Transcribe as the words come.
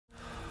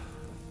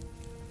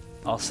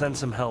I'll send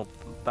some help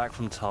back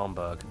from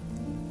Talmberg.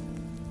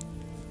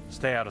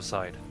 Stay out of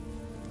sight.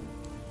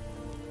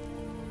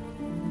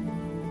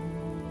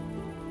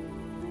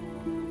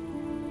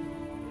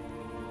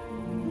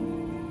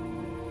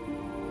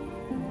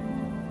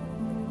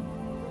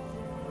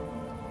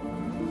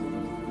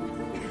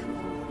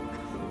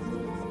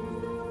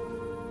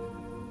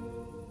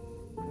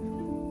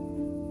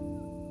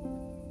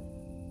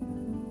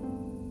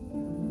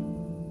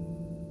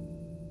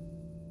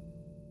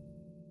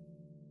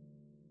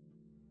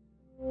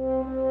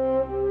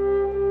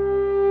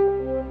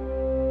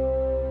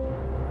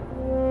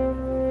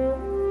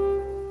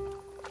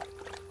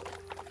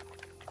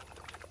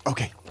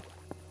 Okay.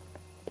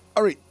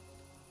 Hurry.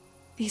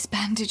 These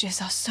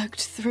bandages are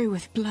soaked through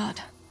with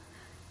blood.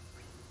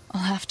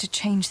 I'll have to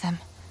change them.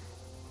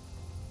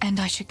 And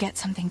I should get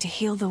something to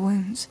heal the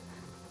wounds.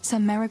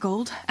 Some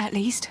marigold, at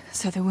least,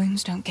 so the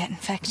wounds don't get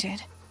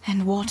infected.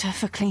 And water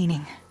for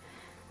cleaning.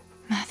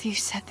 Matthew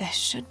said there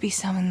should be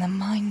some in the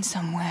mine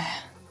somewhere.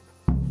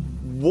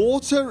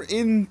 Water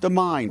in the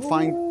mine.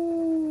 Find...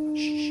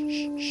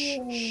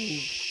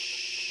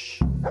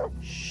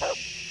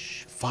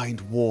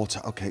 Find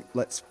water. Okay,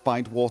 let's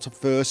find water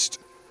first.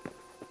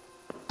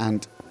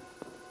 And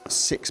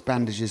 6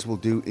 bandages will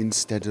do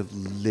instead of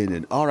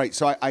linen. Alright,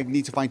 so I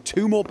need to find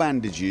 2 more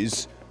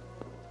bandages.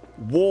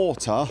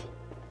 Water.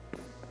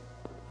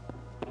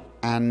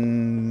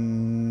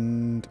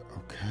 And...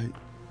 Okay.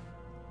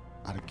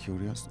 Out of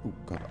curiosity... Oh,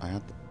 God, I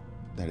had...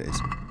 There it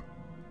is.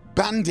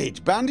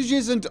 Bandage!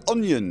 Bandages and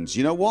onions!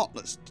 You know what?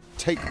 Let's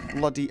take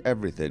bloody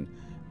everything.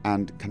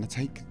 And can I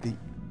take the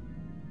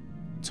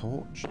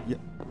torch? Yeah,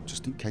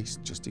 just in case,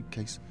 just in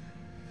case.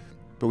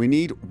 But we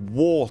need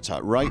water,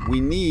 right? We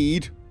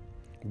need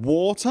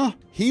water,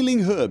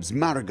 healing herbs,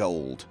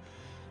 marigold.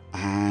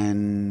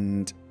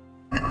 And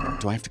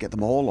do I have to get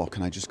them all, or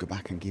can I just go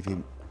back and give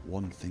him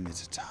one thing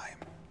at a time?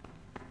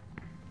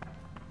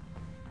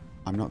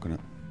 I'm not gonna...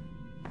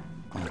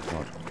 Oh,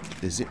 God.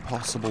 Is it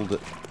possible that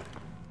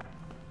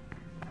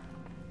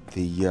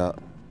the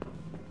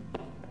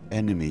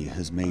enemy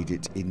has made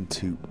it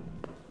into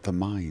the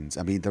mines?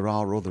 I mean, there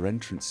are other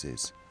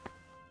entrances.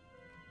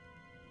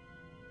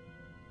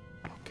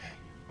 Okay.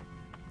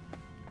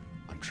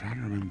 I'm trying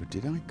to remember.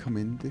 Did I come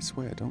in this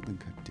way? I don't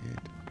think I did.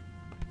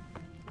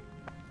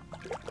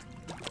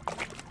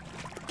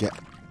 Get...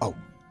 Oh.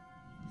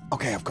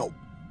 Okay, I've got...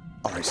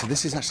 Alright, so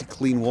this is actually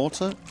clean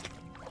water,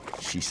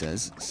 she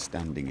says,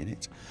 standing in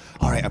it.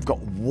 Alright, I've got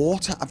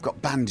water, I've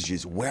got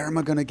bandages. Where am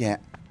I going to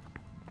get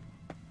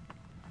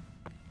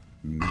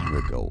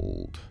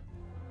marigold?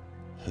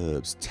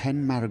 Herbs.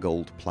 10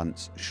 marigold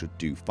plants should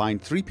do.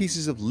 Find 3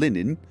 pieces of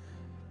linen.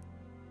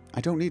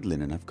 I don't need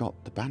linen, I've got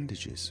the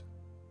bandages.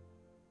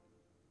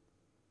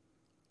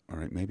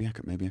 Alright, maybe I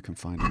can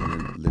find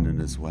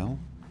linen as well.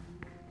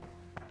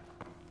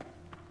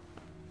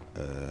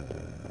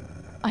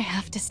 I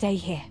have to stay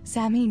here.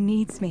 Sammy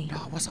needs me.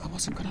 No, I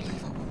wasn't going to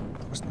leave.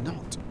 I was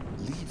not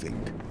leaving.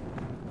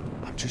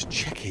 I'm just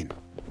checking.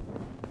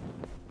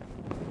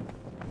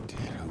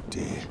 Dear, oh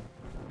dear.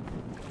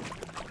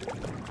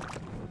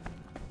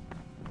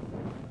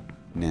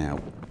 Now,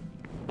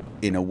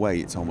 in a way,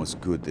 it's almost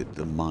good that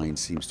the mine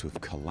seems to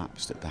have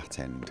collapsed at that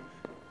end.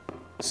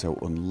 So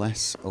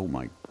unless... Oh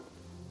my...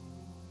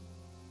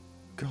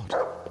 God.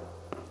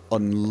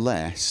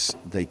 Unless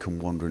they come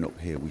wandering up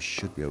here, we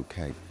should be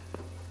okay.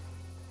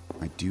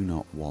 I do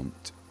not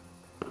want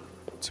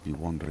to be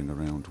wandering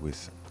around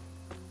with...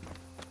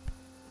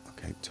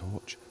 Okay,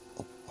 torch.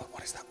 Oh,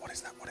 what is that? What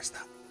is that? What is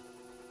that?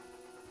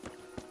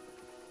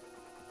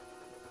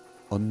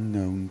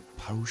 Unknown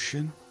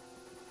potion?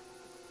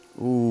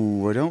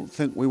 Ooh, I don't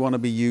think we want to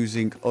be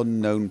using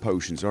unknown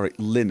potions. Alright,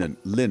 linen.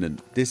 Linen.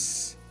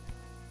 This...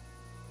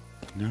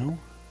 No?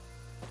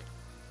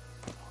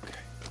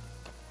 Okay.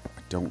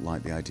 I don't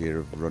like the idea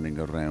of running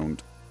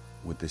around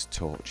with this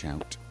torch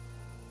out.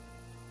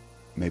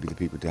 Maybe the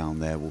people down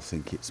there will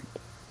think it's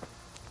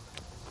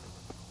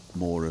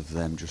more of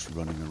them just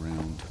running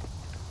around.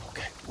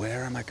 Okay,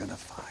 where am I going to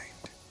find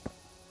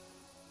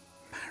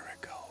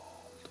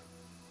marigold?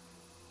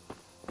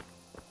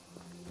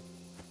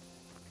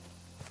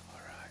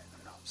 Alright,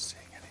 I'm not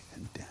seeing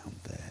anything down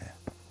there.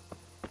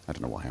 I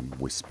don't know why I'm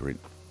whispering.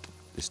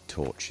 This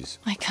torch is...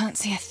 I can't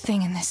see a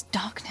thing in this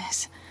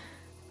darkness.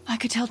 I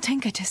could tell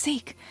Tinker to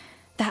seek.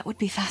 That would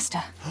be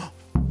faster.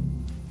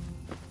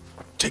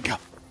 Tinker!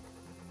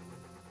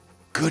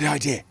 Good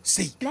idea.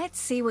 Seek. Let's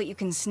see what you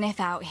can sniff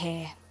out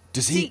here.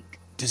 Does he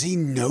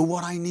know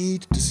what I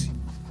need?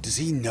 Does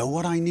he know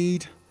what I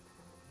need?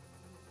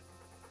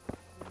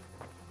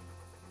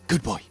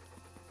 Good boy.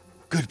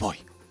 Good boy.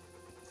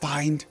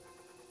 Find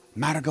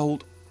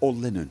marigold or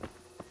linen.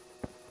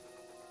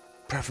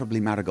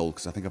 Preferably marigold,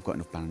 because I think I've got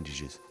enough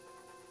bandages.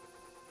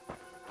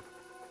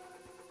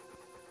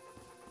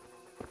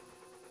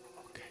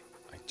 Okay,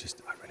 I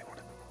really want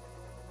to...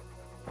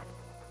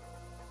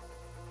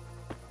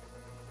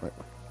 Right.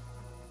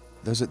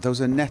 Those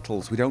are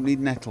nettles. We don't need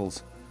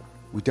nettles.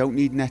 We don't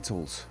need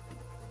nettles.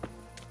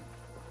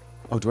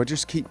 Oh, do I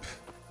just keep...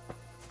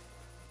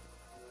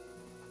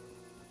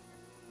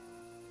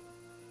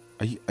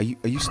 Are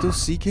you still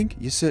seeking?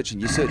 You're searching.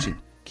 You're searching.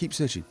 Keep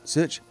searching.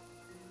 Search.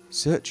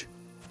 Search.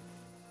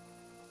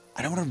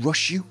 I don't want to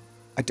rush you.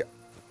 I don't.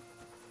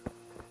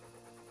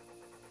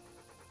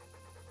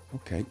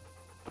 Okay.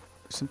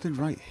 Something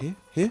right here.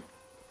 Here.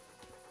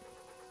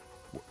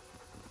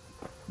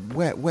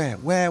 Where?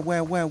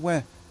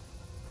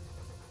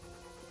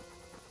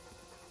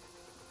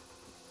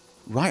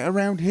 Right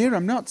around here.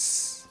 I'm not.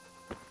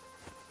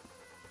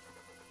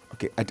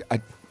 Okay.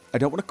 I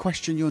don't want to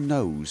question your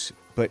nose,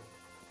 but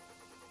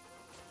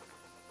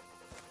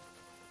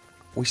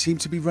we seem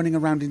to be running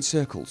around in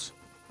circles.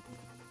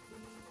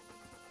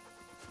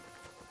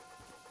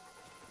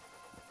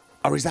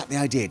 Or is that the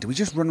idea? Do we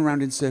just run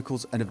around in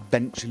circles and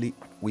eventually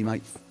we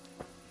might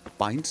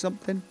find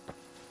something?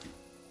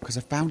 Because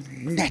I found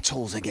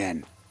nettles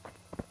again.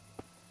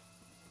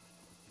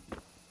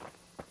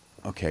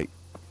 Okay,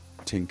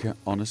 Tinker,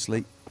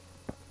 honestly.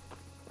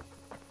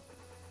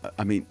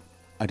 I mean,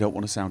 I don't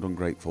want to sound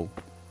ungrateful.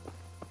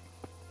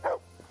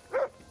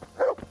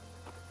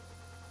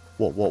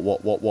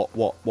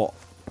 What?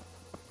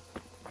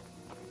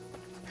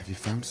 Have you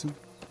found some?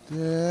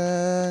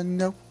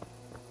 No.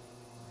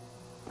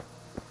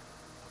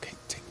 Okay,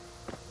 Tinker.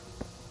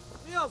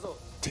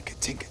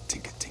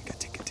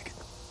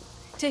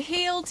 To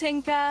heal,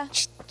 Tinker.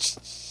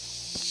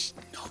 Shh.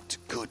 Not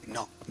good.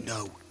 No.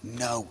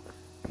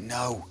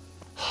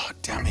 Oh,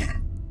 damn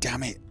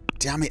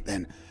it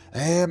then.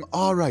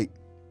 All right.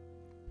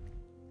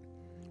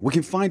 We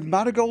can find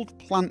marigold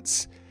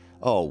plants.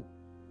 Oh,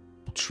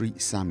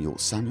 treat Samuel.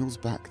 Samuel's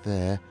back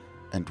there.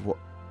 And what?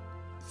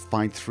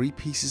 Find 3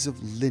 pieces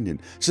of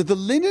linen. So the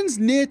linen's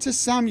near to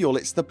Samuel.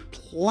 It's the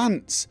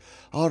plants.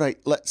 All right,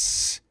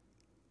 let's...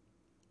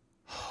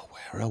 Oh,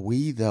 where are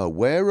we, though?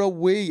 Where are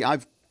we?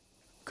 I've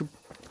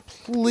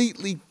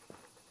completely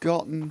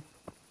gotten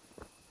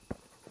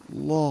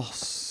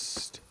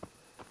lost.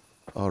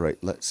 All right,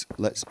 let's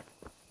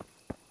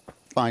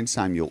find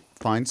Samuel.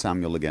 Find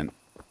Samuel again.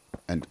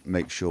 And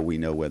make sure we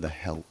know where the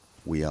hell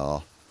we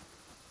are.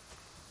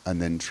 And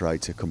then try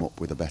to come up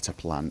with a better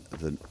plan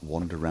than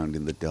wander around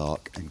in the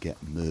dark and get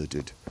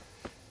murdered.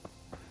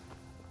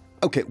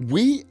 Okay,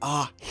 we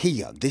are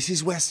here. This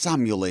is where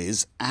Samuel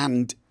is.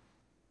 And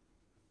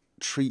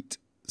treat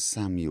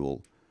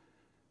Samuel.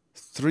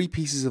 3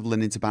 pieces of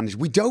linen to bandage.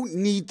 We don't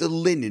need the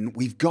linen.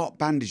 We've got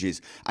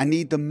bandages. I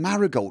need the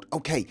marigold.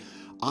 Okay,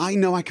 I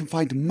know I can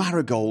find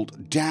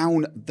marigold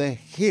down the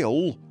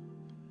hill.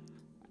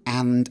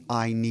 And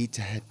I need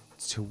to head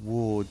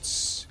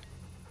towards...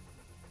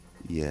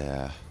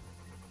 Yeah.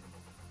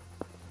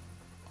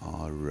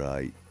 All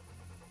right.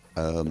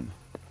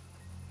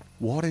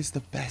 What is the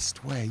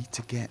best way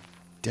to get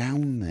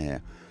down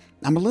there?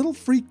 I'm a little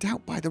freaked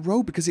out by the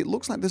road because it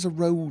looks like there's a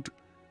road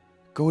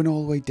going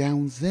all the way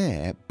down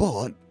there,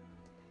 but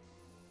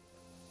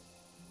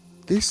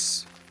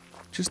this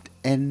just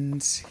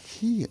ends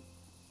here.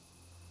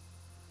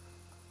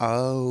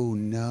 Oh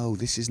no,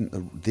 this isn't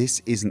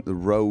the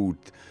road.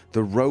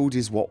 The road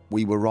is what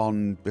we were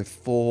on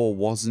before,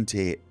 wasn't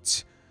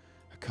it?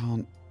 I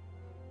can't...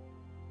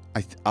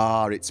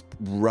 it's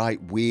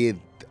right weird.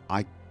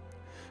 I,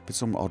 for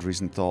some odd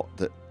reason, thought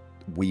that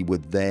we were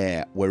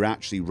there. We're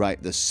actually right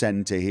at the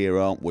centre here,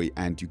 aren't we?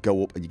 And you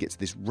go up and you get to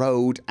this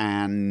road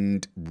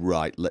and...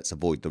 Right, let's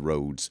avoid the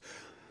roads.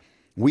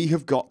 We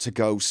have got to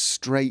go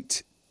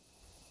straight...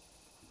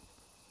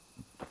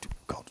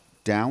 God,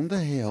 down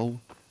the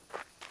hill...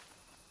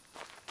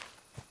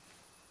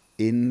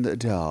 in the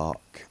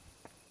dark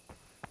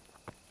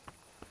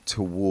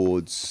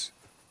towards,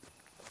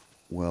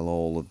 well,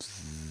 all of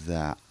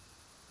that.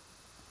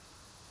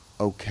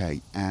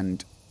 Okay,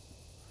 and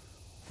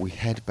we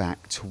head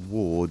back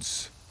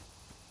towards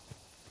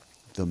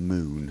the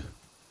moon.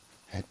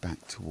 Head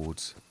back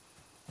towards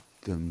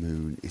the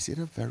moon. Is it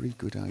a very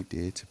good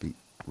idea to be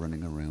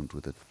running around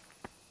with a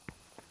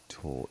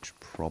torch?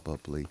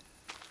 Probably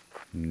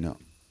not.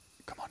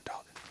 Come on,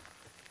 dog.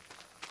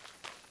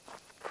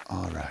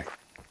 All right.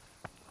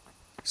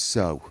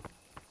 So,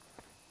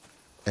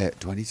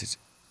 do I need to...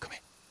 Come here.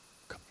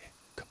 Come here.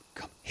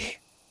 Come here.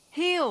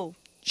 Heal.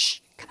 Shh.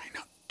 Can I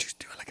not just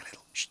do it like a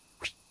little... Shh.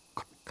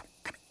 Come.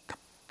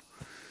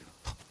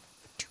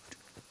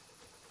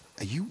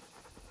 Are you...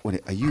 What?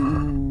 Are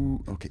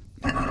you... Okay.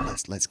 No,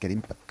 let's get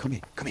him... Come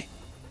here.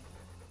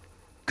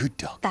 Good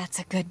dog. That's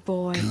a good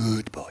boy.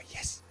 Good boy.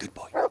 Yes, good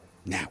boy.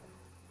 Now,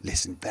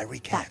 listen very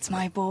carefully. That's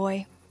my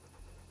boy.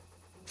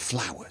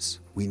 Flowers.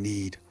 We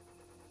need...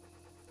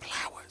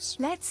 flowers.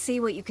 Let's see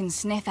what you can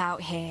sniff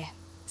out here.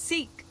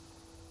 Seek.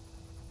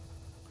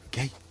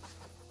 Okay.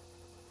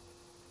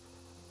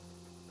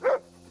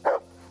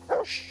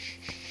 Shh.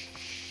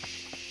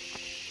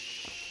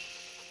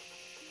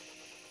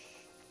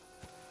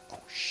 Oh,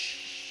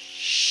 shh.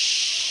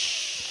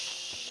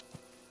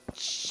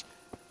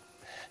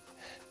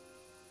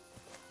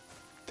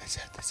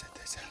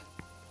 There's a...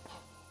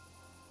 Oh,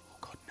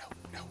 God, no.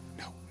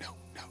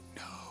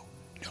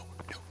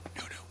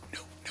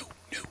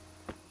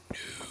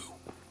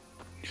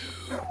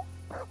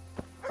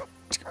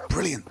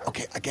 Brilliant.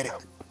 Okay, I get it.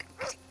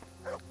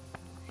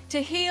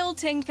 To heal,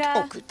 Tinker.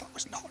 Oh, good, that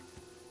was not.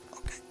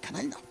 Okay, can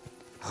I not?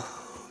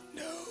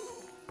 No.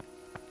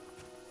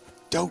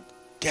 Don't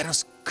get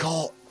us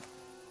caught,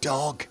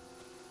 dog.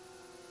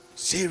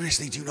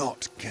 Seriously, do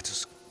not get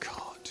us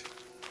caught.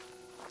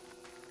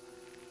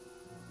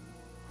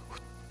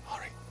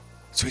 Alright,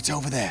 so it's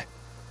over there.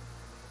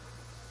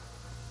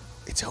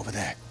 It's over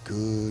there.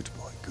 Good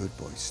boy, good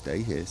boy.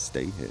 Stay here,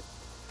 stay here.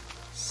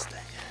 Stay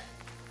here.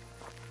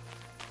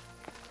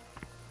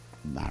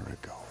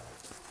 Marigold.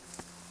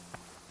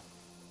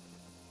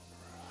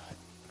 Right.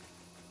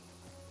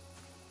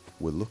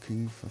 We're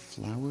looking for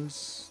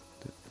flowers.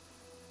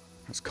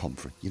 That's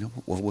comfort. You know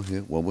what?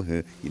 While we're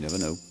here, you never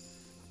know.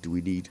 Do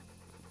we need...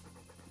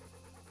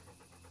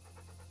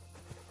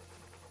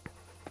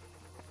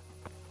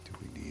 Do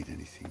we need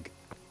anything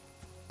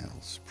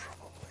else?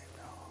 Probably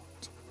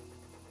not.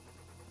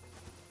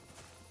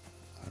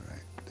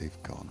 Alright,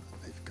 they've gone.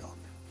 They've gone.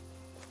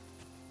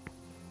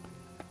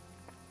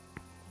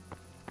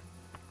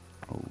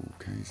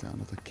 Okay, is that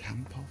another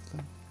camp of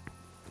them?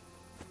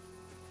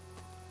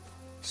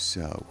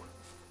 So...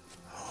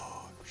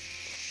 Oh,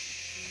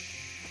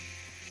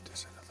 shh.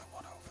 There's another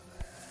one over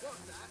there.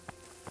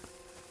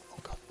 Oh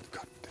God,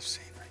 God, they've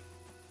seen me.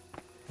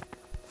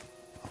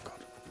 Oh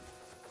God.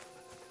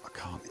 I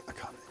can't even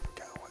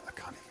get away. I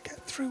can't even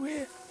get through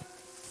here.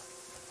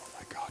 Oh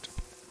my God.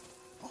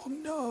 Oh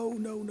no,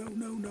 no, no,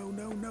 no, no,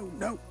 no, no,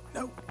 no,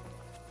 no.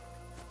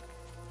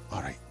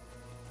 Alright.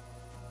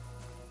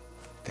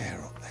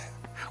 They're up there.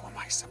 How am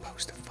I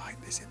supposed to find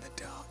this in the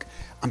dark?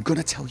 I'm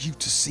gonna tell you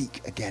to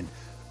seek again.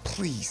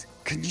 Please,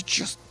 can you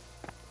just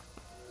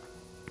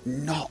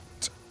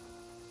not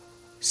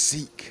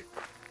seek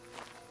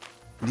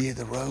near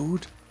the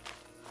road?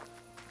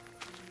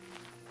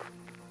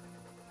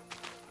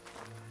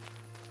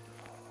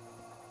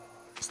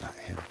 Is that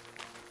him?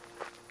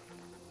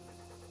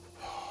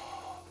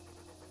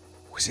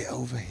 Was it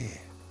over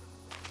here?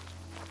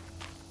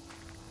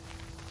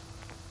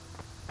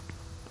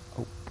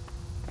 Oh.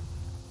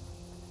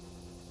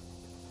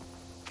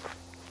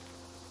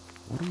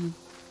 What are you?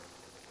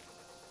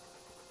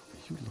 Are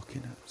you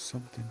looking at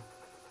something?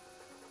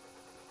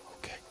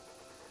 Okay.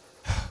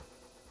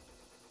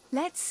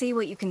 Let's see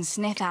what you can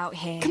sniff out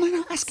here. Can I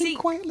not ask him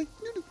quietly?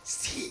 No, no.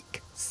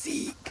 Seek.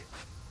 Seek.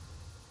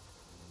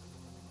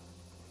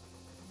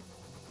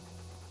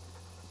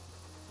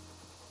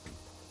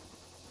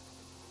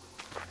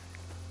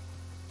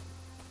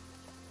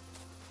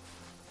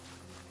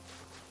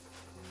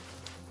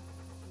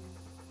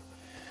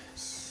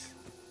 Yes.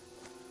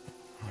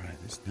 Alright,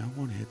 there's no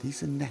one here.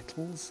 These are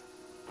nettles.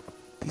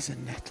 These are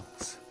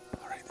nettles.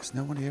 Alright, there's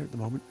no one here at the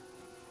moment.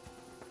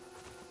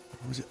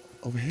 Or was it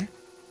over here?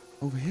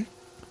 Over here?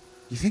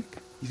 You think?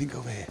 You think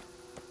over here?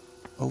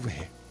 Over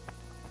here.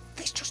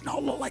 This does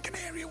not look like an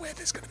area where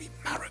there's going to be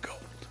marigold.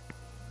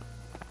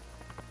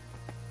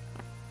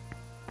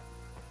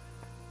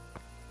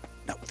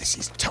 No, this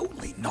is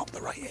totally not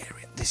the right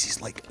area. This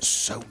is like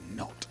so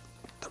not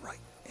the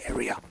right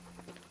area.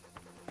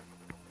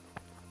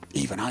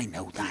 Even I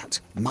know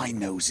that. My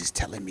nose is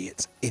telling me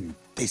it's in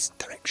this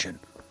direction.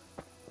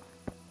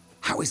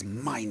 How is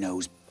my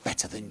nose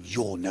better than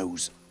your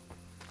nose?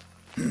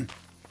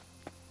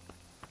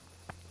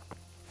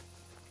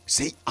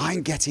 See,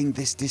 I'm getting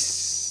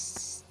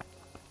this.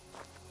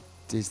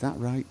 Is that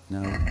right?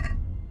 No,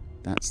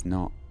 that's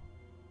not.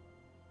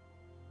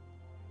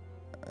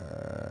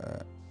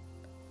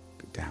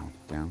 Down,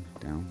 down,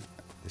 down.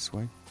 This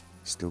way.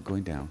 Still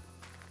going down.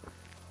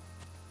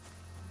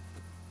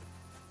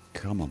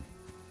 Come on.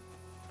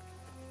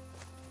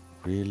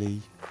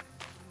 Really?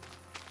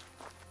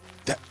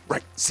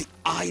 Right. See,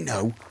 I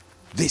know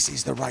this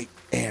is the right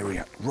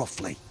area,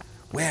 roughly.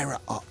 Where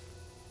are... Oh,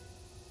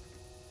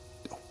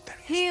 there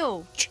it is.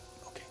 Heal.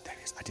 Okay, there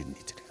it is. I didn't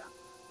need to do that.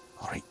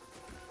 All right.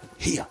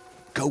 Here.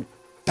 Go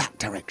that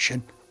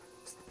direction.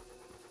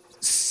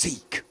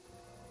 Seek.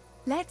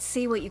 Let's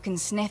see what you can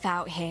sniff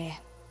out here.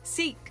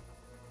 Seek.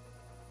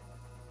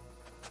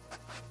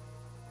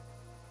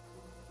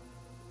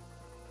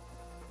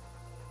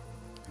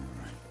 All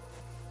right.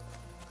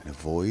 And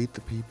avoid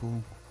the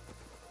people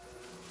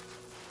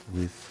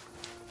with...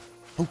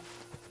 Oh.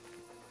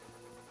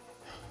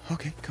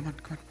 Okay, come on,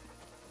 come on.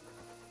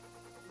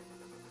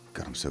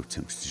 God, I'm so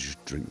tempted to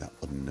just drink that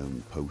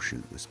unknown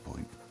potion at this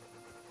point.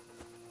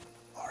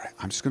 Alright,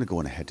 I'm just going to go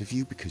on ahead of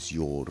you because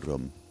you're,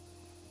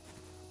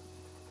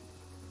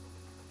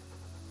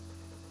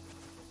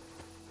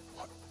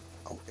 What?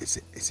 Oh,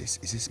 is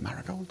this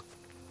marigold?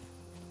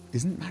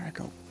 Isn't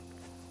marigold?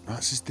 No,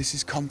 this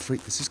is comfrey.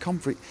 This is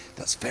comfrey.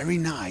 That's very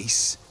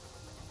nice.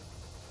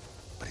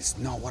 But it's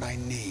not what I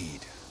need.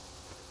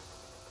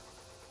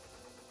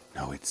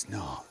 No, it's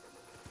not.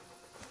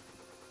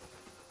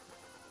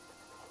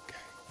 Okay.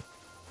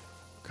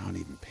 Can't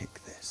even pick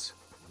this.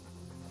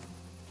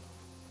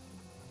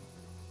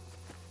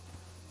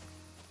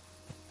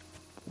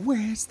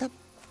 Where's the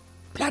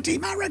bloody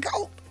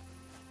marigold?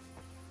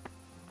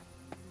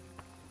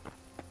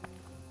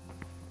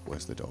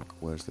 Where's the dog?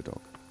 Where's the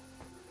dog?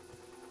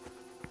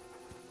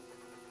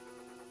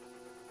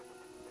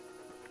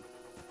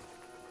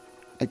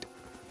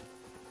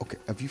 Okay,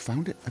 have you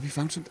found it? Have you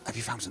found something? Have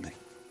you found something?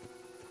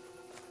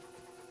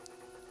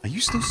 Are you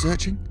still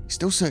searching?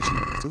 Still searching.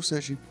 Still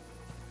searching.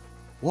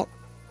 What?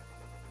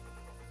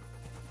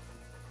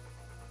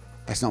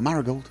 That's not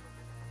marigold.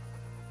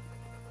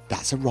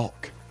 That's a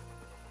rock.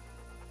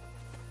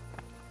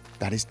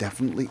 That is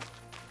definitely...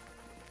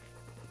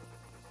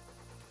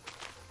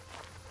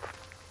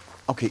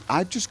 Okay,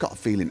 I've just got a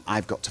feeling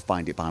I've got to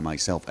find it by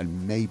myself,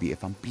 and maybe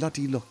if I'm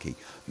bloody lucky,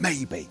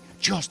 maybe,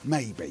 just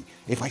maybe,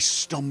 if I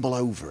stumble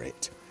over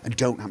it and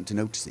don't happen to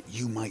notice it,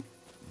 you might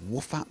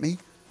woof at me.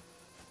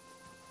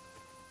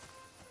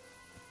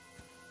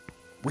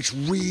 Which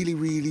really,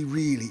 really,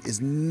 really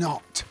is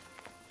not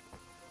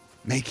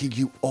making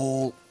you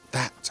all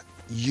that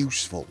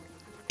useful.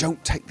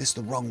 Don't take this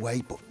the wrong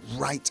way, but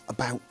right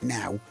about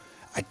now,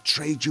 I'd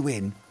trade you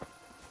in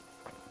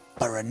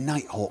for a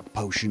Nighthawk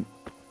potion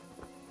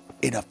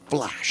in a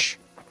flash.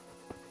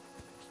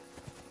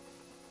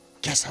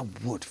 Guess I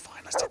would.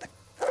 Fine, let's take that.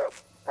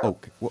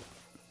 Okay, what?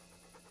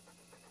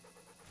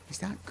 Is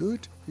that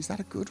good? Is that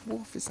a good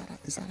wolf? Is that a...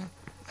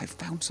 I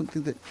found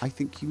something that I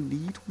think you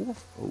need,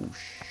 wolf. Oh,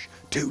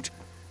 dude.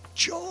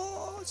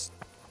 Jaws.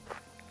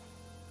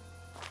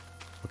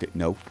 Okay,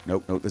 no,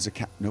 there's a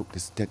cat. No,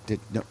 there's dead,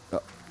 no.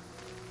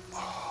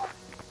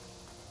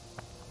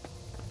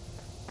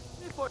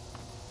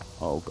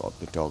 Oh god,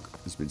 the dog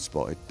has been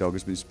spotted. Dog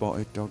has been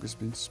spotted. Dog has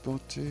been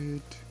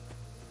spotted.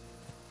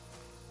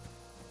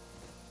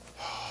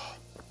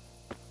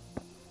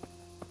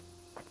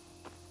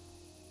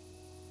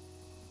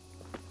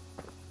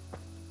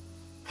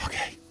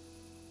 Okay.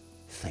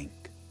 Think.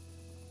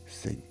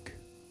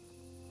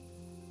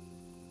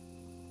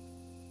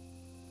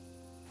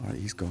 Alright,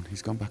 he's gone.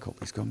 He's gone back up.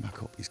 He's gone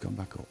back up. He's gone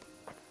back up.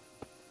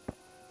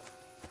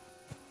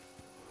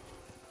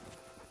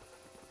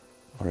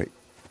 Alright.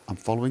 I'm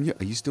following you.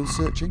 Are you still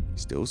searching?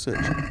 Still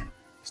searching.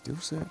 Still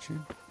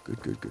searching.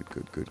 Good.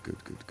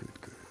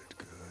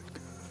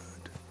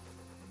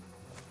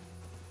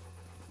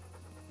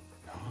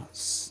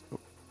 Nice. Oh,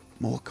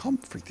 more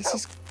comfrey. This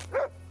is...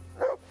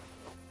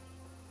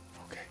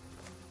 Okay.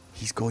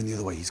 He's going the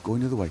other way. He's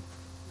going the other way.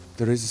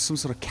 There is some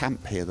sort of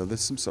camp here, though.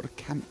 There's some sort of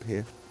camp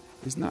here.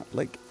 Isn't that,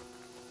 like,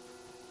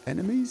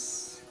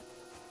 enemies?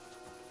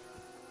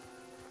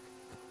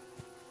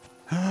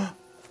 Marigold.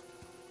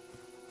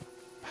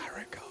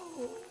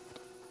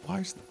 Why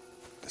is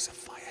there's a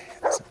fire here?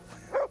 There's a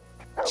fire.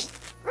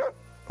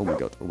 Oh my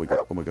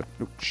god.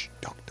 No, shh.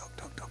 Dog.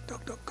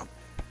 Come.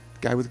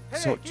 Guy with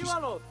sword just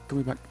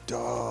coming back.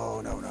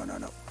 Oh,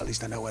 no. At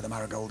least I know where the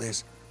marigold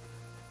is.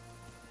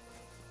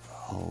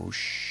 Oh,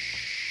 shh.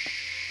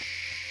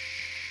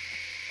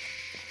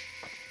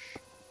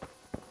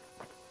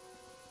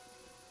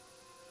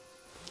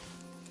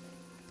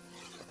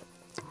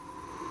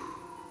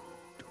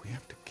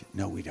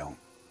 No, we don't.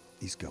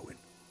 He's going.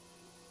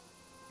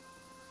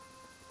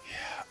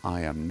 Yeah,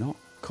 I am not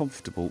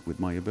comfortable with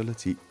my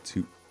ability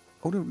to...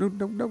 Oh, no.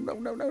 No.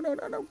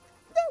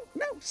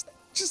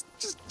 Just...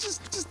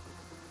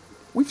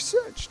 We've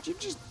searched. You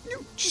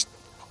just...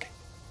 Okay.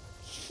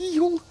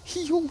 Heal.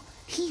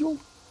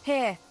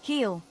 Here,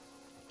 heal.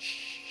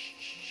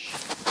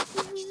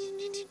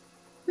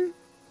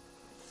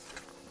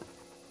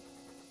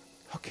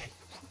 Okay.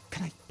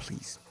 Can I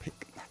please pick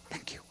that?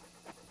 Thank you.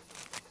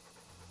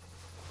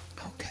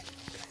 Okay.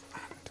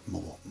 And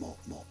more.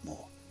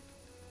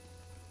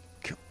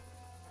 Cool.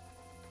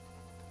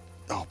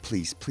 Oh,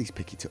 please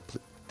pick it up.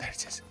 There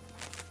it is.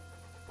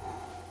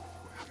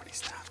 How many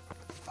is that?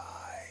 5.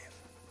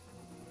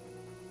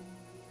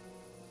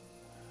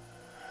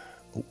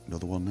 Oh,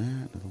 another one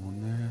there.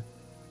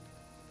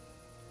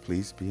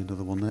 Please be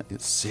another one there.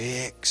 It's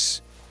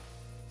 6.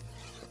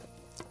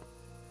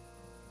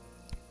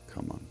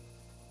 Come on.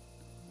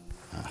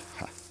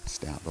 Aha.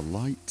 Stay out the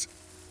light.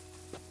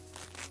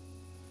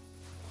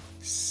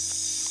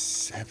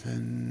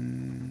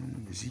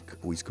 7. Is he?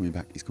 Oh, he's coming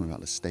back.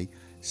 Let's stay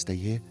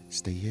here.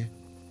 Stay here.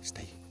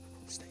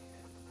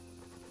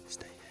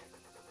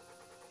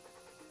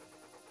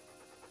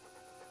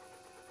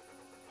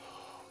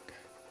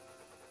 Okay.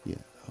 Yeah.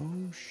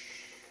 Oh,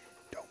 shh.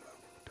 Don't move.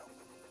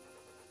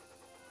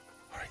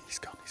 All right. He's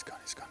gone.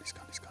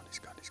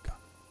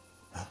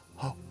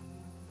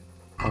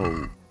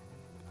 Oh.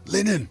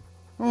 Linen.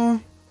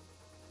 Oh.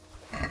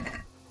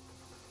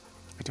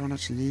 I don't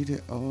actually need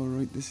it. All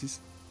right. This is...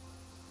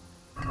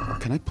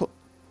 Can I put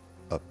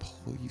a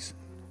poison?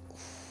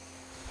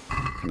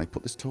 Can I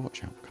put this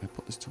torch out?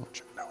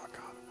 No, I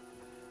can't.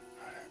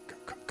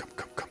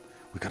 Come.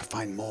 We gotta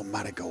find more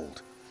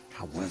marigold.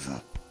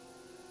 However,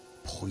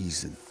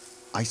 poison.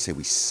 I say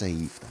we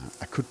save that.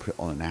 I could put it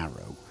on an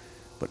arrow,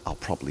 but I'll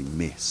probably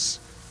miss.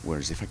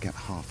 Whereas if I get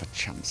half a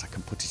chance, I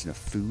can put it in a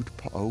food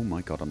pot. Oh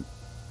my god, I'm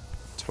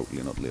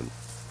totally not little.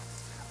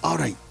 All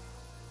right.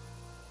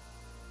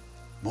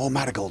 More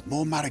marigold.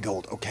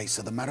 Okay,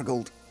 so the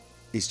marigold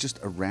is just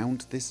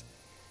around this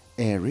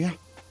area,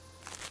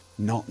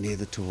 not near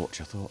the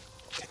torch. I thought,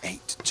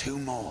 8, 2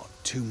 more.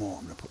 I'm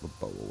going to put the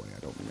bow away. I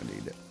don't think I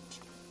need it.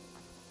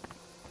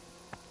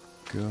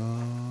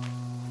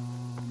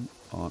 Gone.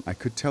 on. I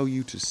could tell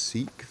you to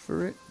seek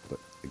for it, but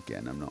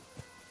again, I'm not.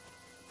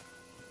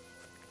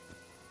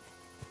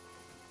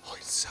 Oh,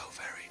 it's so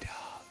very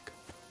dark.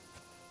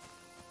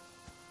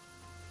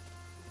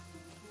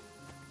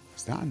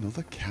 Is that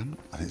another camp?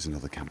 I think it's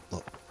another camp.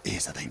 Look,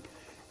 here's the thing.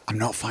 I'm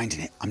not finding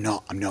it. I'm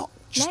not.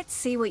 Let's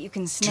see what you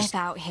can sniff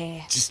out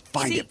here. Just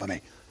find it for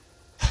me.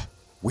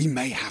 We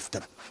may have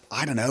to.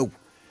 I don't know.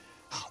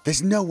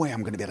 There's no way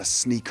I'm going to be able to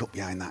sneak up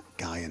behind that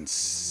guy and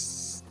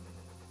stab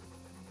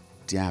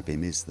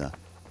him, is there?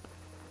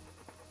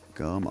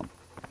 Come on.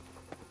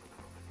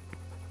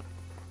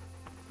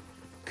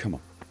 Come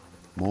on.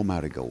 More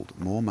marigold.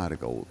 More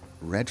marigold.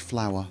 Red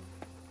flower.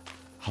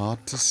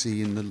 Hard to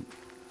see in the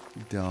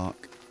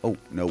dark. Oh,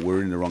 no,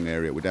 we're in the wrong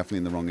area. We're definitely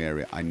in the wrong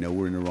area. I know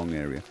we're in the wrong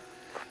area.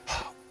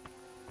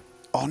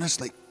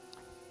 Honestly,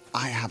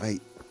 I have a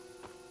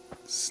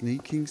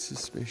sneaking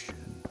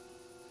suspicion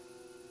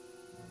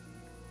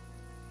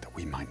that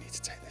we might need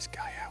to take this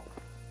guy out.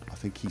 I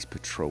think he's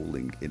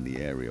patrolling in the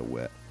area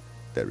where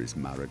there is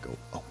marigold.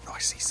 Oh, no, I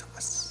see some. I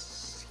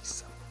see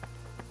some.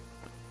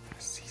 I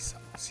see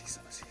some. I see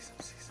some. I see some.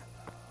 I see some.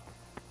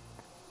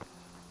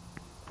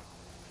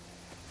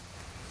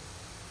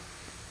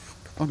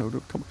 Oh, no,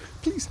 no, come on.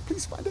 Please,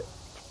 please find it.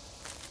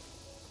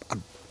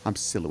 I'm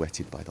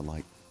silhouetted by the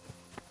light.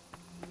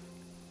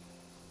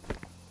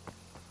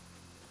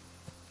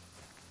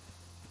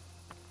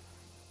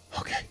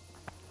 Okay.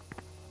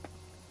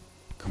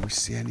 Can we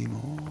see any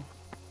more?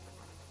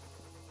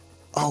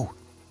 Oh,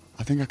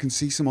 I think I can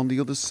see some on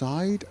the other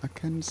side. I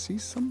can see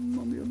some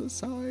on the other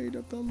side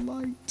of the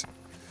light.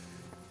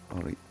 All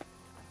right.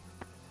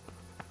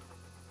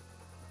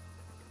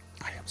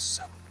 I am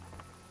so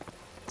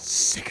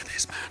sick of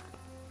this man.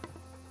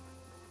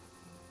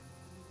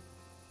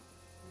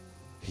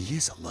 He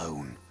is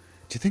alone.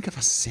 Do you think if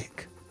I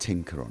sick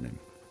tinker on him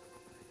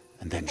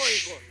and then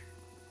shh?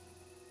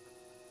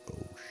 Oh,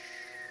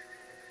 shh.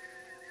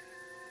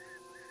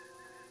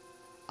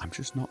 I'm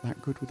just not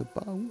that good with a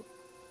bow.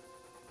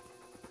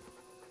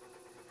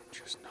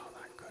 Just not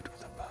that good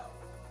with a bow.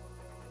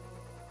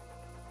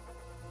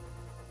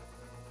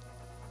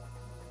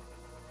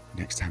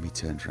 Next time he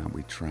turns around,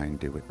 we try and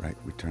do it, right?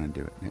 We try and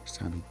do it. Next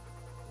time he...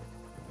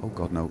 Oh,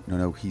 God, no, no,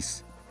 no.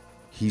 He's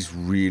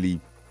really...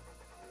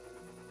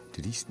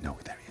 Did he... No,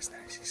 there he is,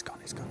 there he is. He's gone,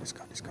 he's gone, he's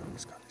gone, he's gone,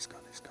 he's gone, he's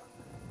gone, he's gone.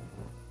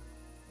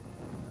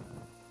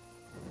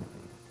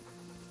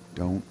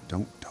 Don't.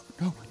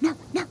 No, no,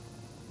 no.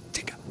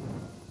 Tinker.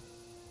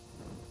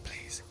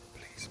 Please,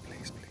 please,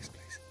 please, please,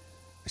 please.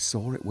 I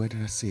saw it. Where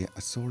did I see it? I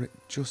saw it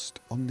just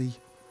on the...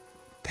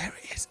 There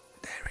it is.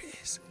 There it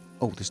is.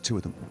 Oh, there's two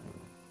of them.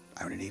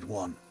 I only need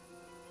one.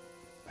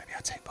 Maybe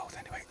I'll take both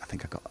anyway. I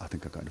think I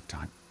got enough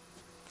time.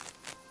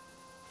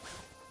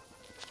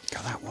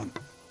 Got that one.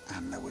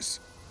 And there was...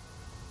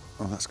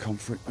 Oh, that's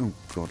comfort. Oh,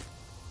 God.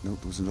 No,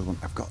 there was another one.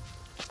 I've got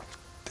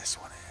this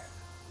one here.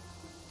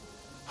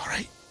 All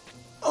right.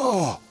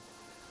 Oh!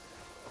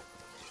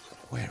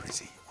 Where is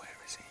he? Where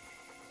is he?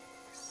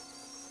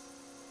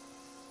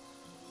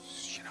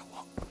 You know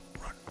what?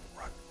 Run.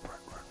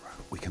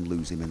 We can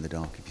lose him in the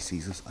dark if he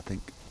sees us, I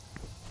think.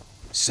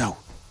 So.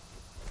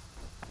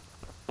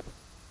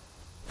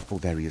 Oh,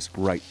 there he is.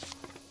 Right.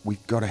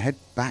 We've got to head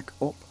back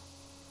up.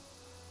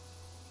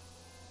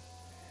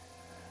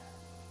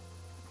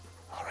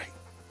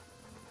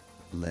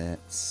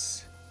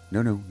 Let's...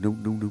 No.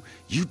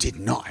 You did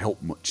not help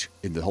much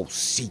in the whole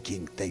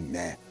seeking thing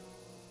there.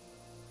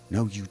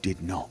 No, you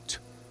did not.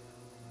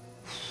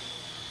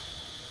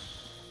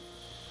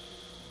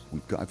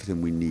 We've got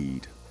everything we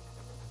need.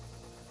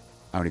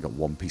 I only got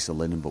one piece of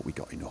linen, but we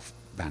got enough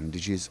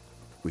bandages.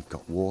 We've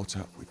got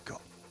water. We've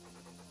got...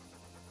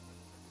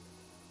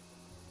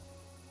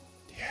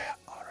 Yeah,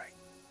 all right.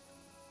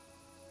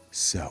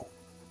 So,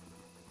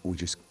 we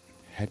just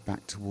head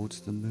back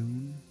towards the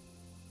moon.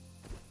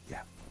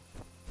 Yeah.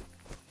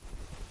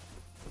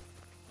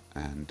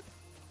 And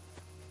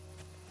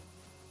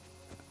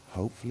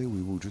hopefully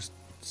we will just...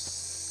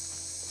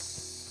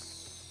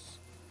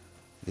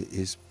 It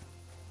is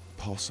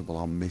possible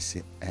I'll miss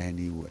it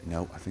anyway.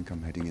 No, I think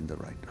I'm heading in the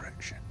right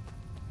direction.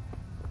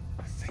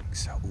 I think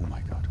so. Oh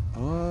my God.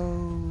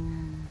 Oh,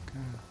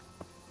 God.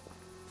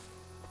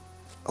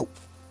 Oh,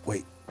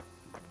 wait.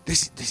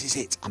 This is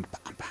it. I'm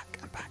back.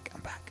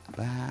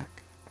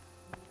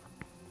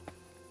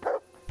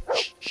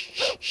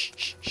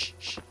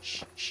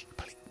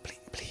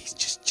 Please,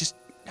 just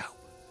no.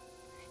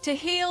 To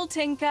heal,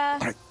 Tinker. All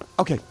right,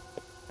 okay.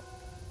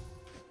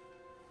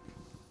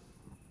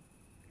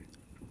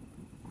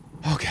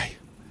 Okay,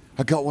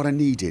 I got what I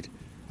needed,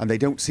 and they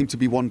don't seem to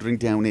be wandering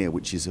down here,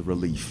 which is a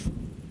relief.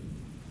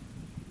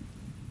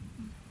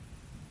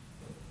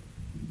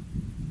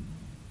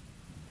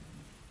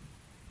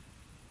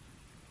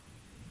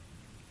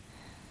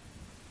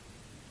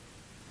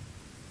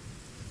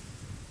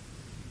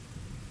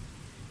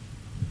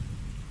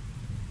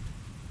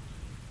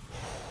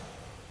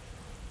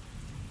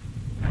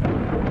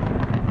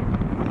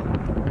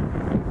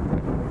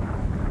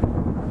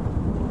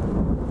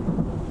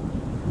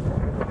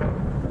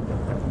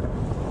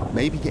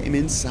 Maybe get him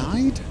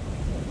inside?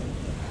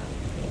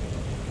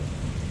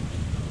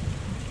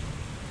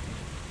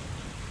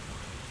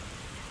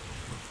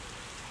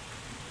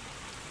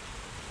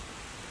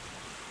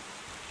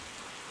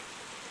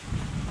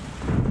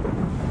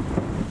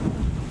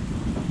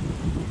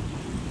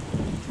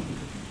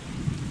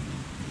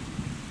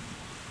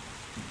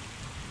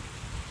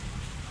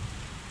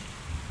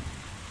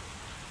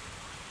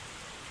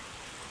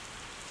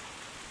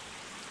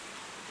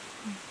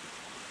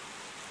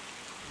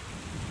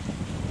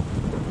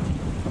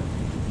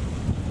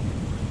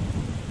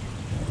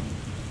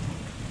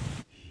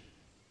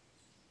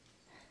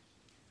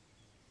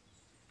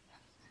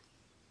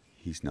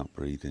 He's not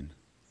breathing.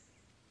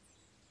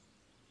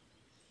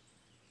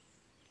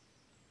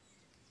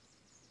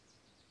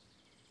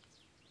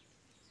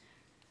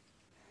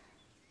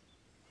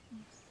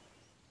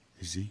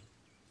 Is he?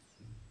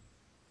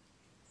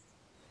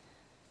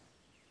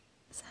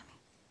 Sammy.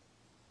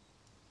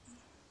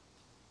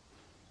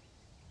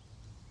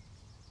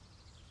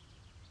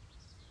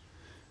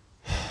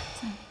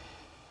 Sammy.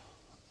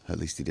 At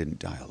least he didn't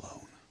die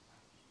alone.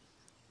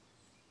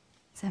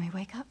 Sammy,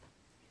 wake up.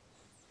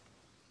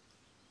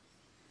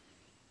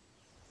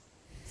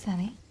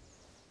 Sammy.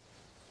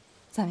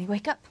 Sammy,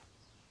 wake up.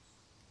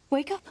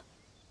 Wake up.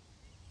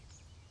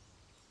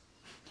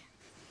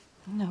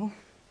 No.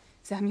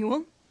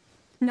 Samuel.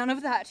 None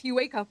of that. You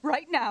wake up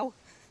right now.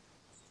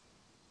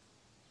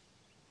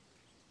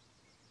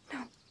 No.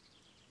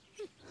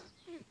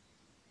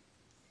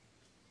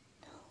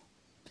 No.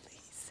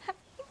 Please, Sammy,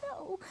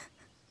 no.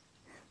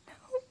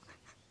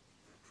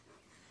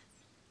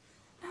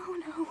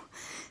 No.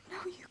 No,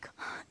 you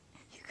can't.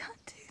 You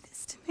can't do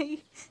this to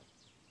me.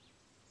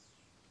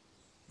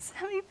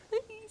 Sammy,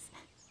 please.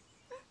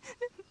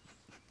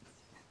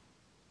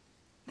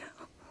 No.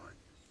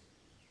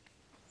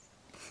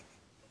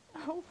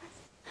 No.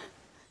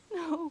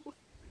 No.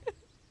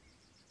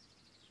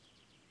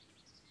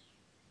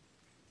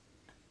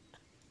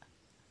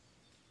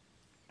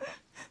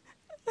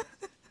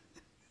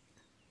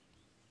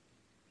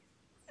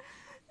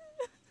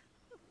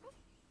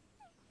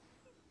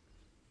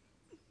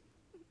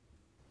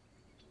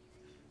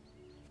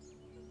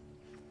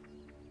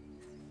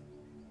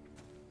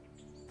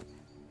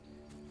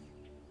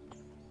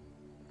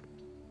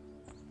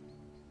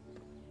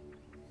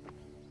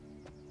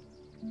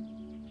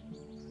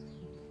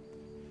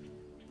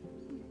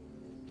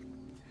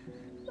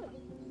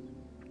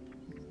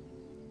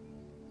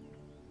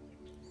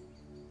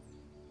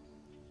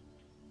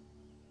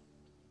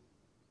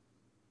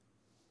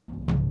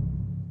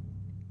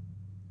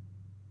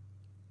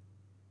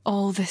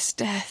 All this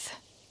death.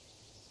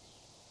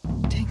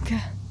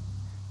 Tinker,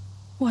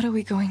 what are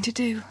we going to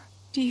do?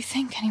 Do you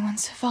think anyone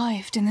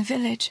survived in the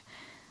village?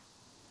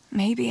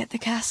 Maybe at the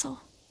castle?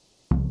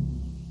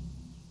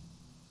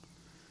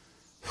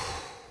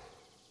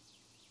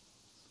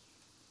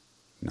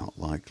 Not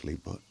likely,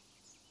 but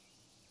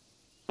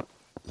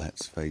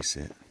let's face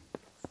it.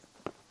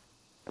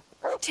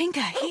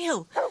 Tinker,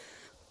 heal!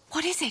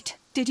 What is it?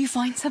 Did you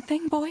find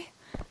something, boy?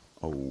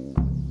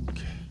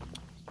 Okay.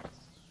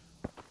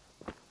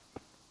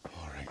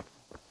 All right.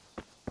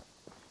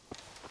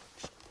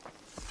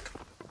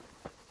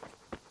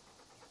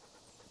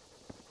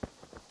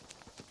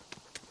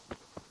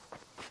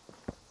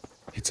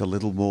 It's a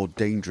little more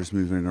dangerous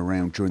moving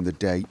around during the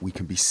day. We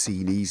can be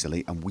seen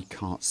easily, and we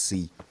can't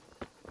see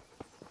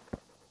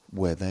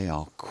where they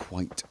are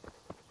quite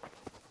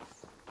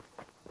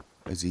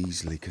as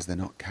easily because they're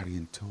not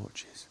carrying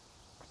torches.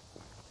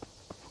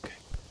 Okay.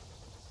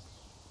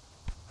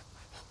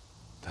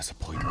 That's a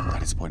point.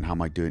 That is a point. How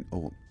am I doing?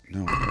 Oh,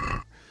 no.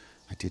 I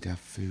did have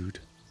food.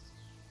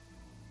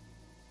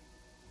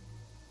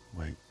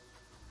 Wait.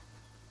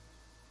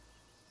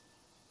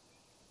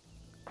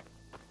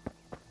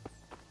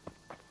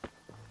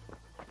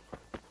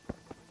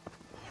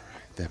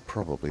 Alright, they're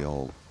probably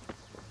all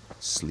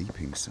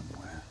sleeping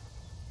somewhere.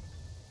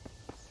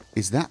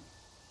 Is that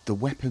the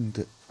weapon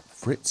that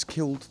Fritz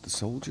killed the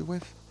soldier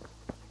with?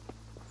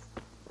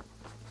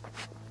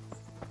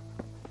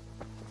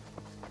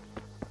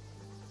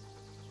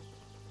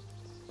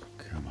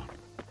 Come on.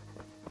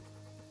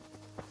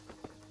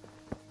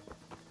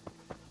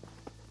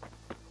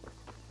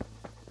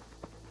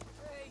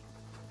 Hey,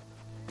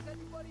 is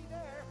anybody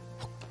there?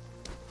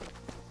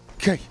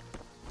 Okay.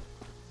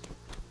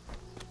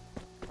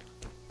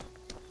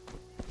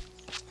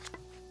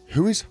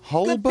 Who is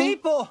Holber? Good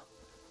people!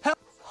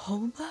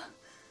 Holber?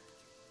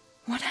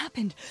 What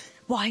happened?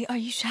 Why are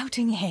you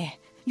shouting here?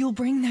 You'll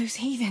bring those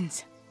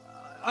heathens.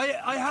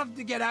 I have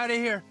to get out of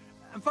here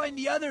and find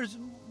the others.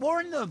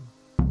 Warn them.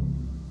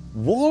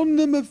 Warn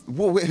them of...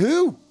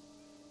 Who?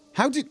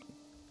 How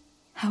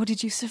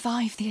did you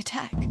survive the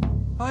attack?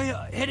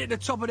 I hid at the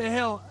top of the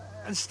hill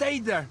and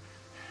stayed there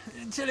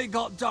until it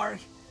got dark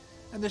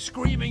and the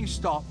screaming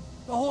stopped.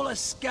 The whole of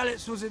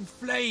Skeleton was in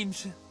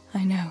flames.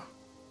 I know.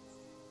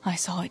 I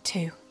saw it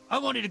too. I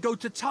wanted to go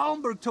to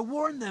Talmberg to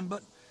warn them,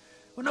 but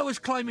when I was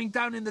climbing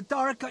down in the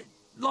dark, I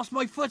lost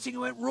my footing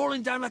and went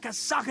rolling down like a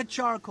sack of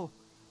charcoal.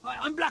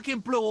 I'm black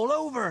and blue all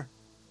over.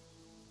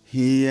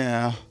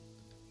 Yeah.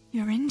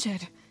 You're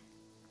injured.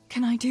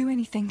 Can I do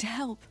anything to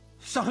help?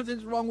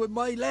 Something's wrong with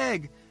my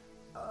leg.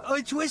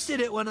 I twisted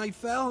it when I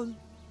fell, and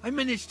I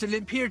managed to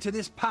limp here to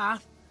this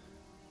path.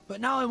 But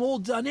now I'm all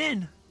done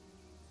in.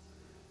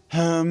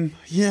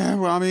 Yeah,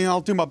 well, I mean, I'll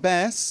do my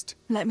best.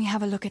 Let me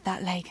have a look at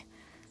that leg.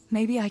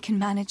 Maybe I can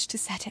manage to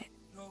set it.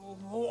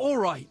 All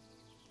right.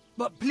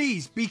 But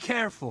please, be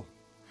careful.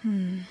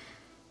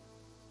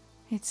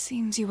 It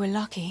seems you were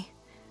lucky.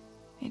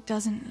 It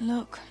doesn't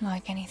look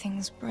like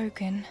anything's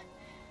broken.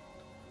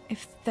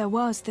 If there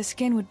was, the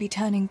skin would be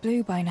turning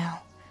blue by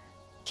now.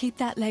 Keep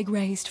that leg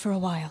raised for a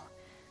while.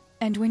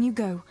 And when you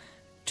go,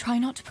 Try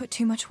not to put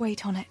too much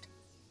weight on it.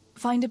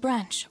 Find a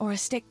branch or a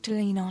stick to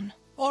lean on.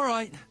 All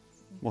right.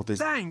 What is...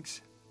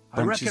 Thanks.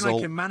 I Branches reckon I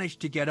all- can manage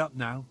to get up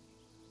now.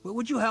 But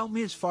would you help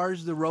me as far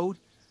as the road?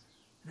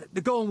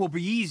 The going will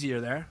be easier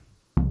there.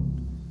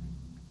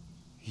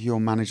 Your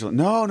manager...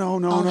 No, no,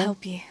 no, I'll no.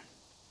 help you.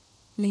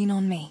 Lean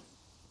on me.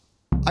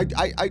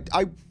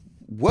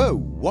 Whoa,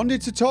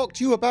 wanted to talk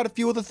to you about a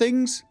few other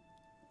things.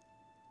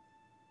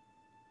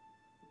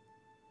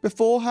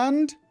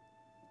 Beforehand.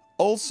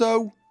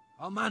 Also...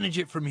 I'll manage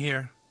it from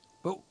here.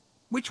 But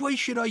which way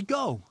should I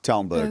go?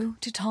 Talmberg. Go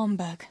to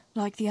Talmberg,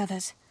 like the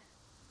others.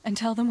 And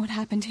tell them what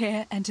happened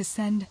here and to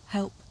send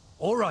help.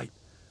 All right.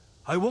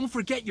 I won't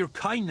forget your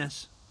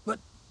kindness. But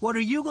what are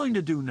you going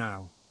to do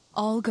now?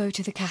 I'll go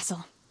to the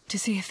castle to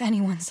see if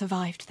anyone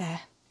survived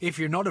there. If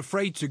you're not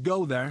afraid to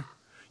go there,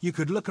 you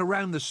could look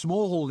around the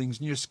small holdings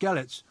near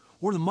Skellets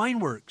or the mine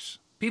works.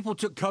 People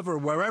took cover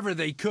wherever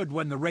they could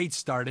when the raid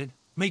started.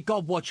 May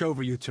God watch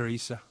over you,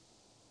 Teresa.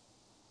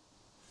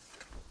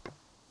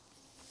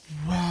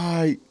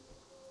 Right.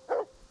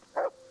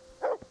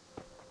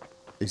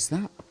 Is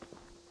that...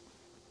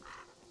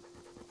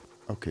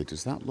 Okay,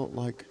 does that look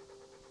like...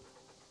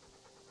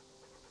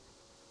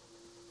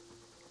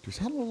 Does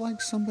that look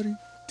like somebody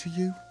to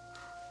you?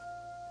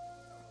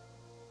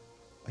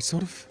 I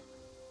sort of...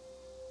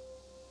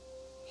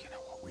 You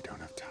know what, we don't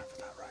have time for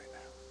that right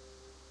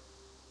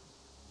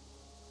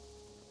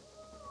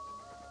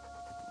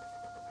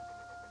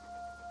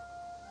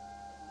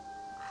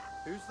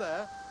now. Who's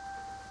there?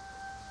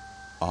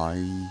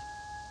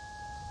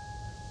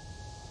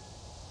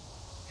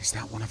 Is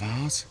that one of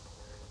ours?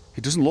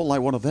 It doesn't look like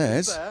one of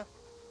theirs. Who's there?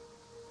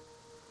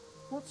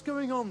 What's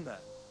going on there?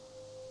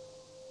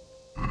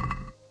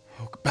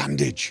 Oh,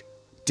 bandage.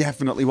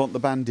 Definitely want the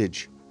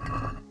bandage.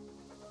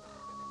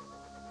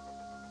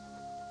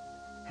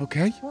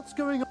 Okay. What's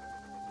going on?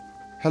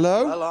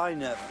 Hello? Well, I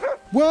never.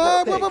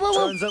 Whoa, Pig whoa, whoa, whoa,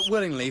 whoa. turns up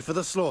willingly for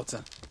the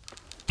slaughter.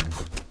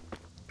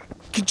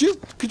 Could you...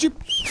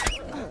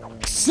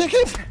 Sick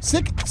him!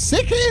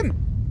 Sick him!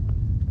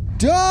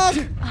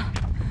 Dog!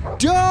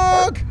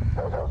 Dog!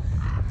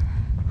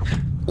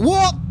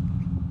 What?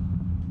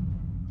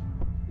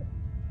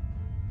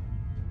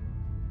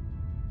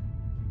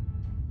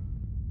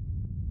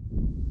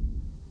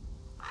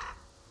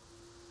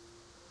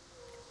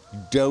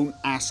 Don't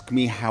ask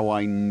me how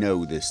I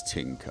know this,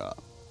 Tinker.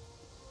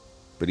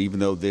 But even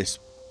though this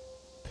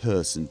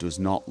person does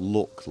not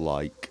look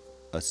like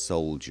a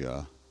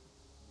soldier,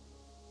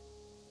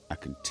 I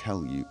can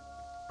tell you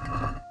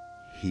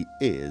he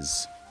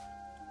is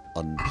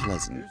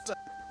unpleasant. Who's that?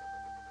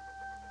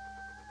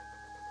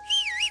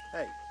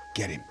 Hey,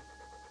 Get him.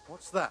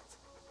 what's that?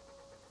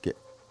 Get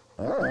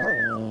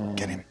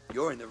him.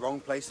 You're in the wrong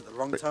place at the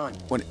wrong time.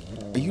 When,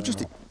 are you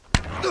just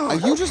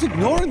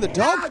ignoring the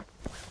dog?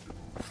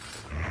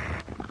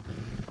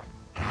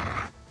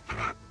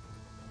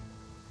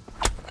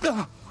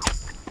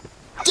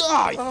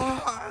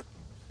 Die!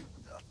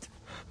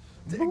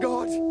 Dear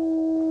God.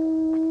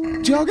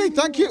 Okay,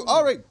 thank you.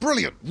 All right,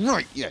 brilliant.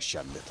 Right, yes, you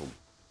little.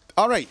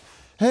 All right.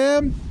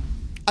 I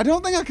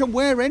don't think I can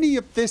wear any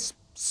of this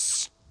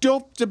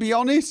stuff, to be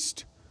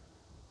honest.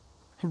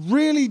 I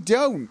really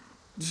don't.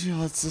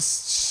 Let's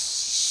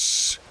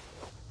just...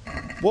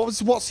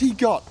 What's he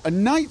got? A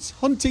knight's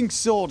hunting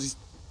sword.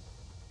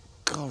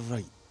 All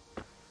right.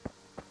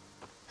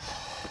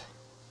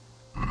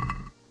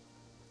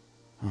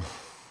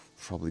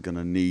 Probably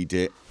gonna need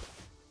it.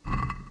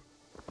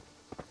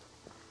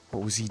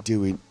 What was he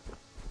doing?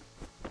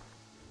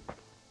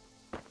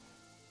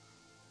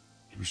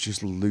 He was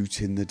just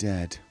looting the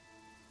dead.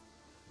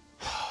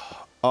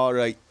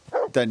 Alright,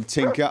 then,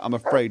 Tinker, I'm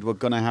afraid we're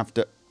gonna have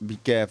to be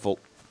careful.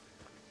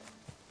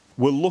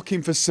 We're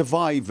looking for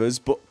survivors,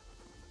 but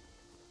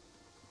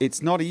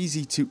it's not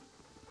easy to...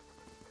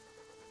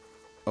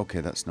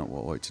 Okay, that's not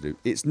what I want to do.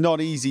 It's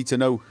not easy to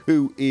know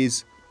who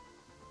is...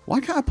 Why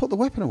can't I put the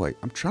weapon away?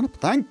 I'm trying to...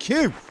 Thank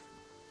you!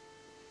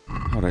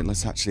 Alright,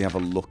 let's actually have a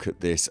look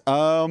at this.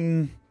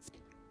 The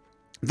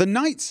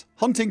Knight's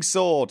Hunting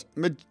Sword.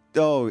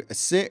 Oh, a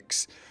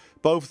 6.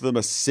 Both of them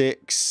are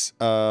 6.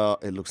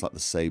 It looks like the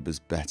sabre's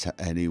better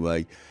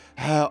anyway.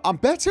 I'm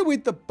better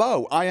with the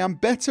bow. I am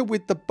better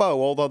with the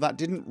bow, although that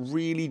didn't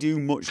really do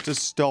much to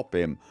stop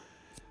him.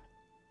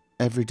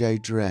 Everyday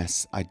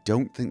dress. I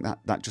don't think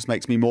that just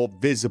makes me more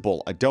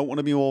visible. I don't want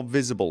to be more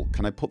visible.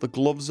 Can I put the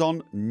gloves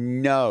on?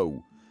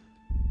 No.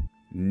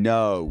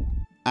 No.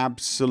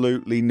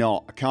 Absolutely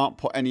not. I can't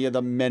put any of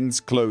the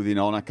men's clothing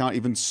on. I can't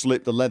even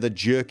slip the leather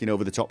jerkin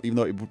over the top, even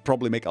though it would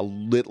probably make a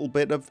little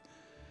bit of...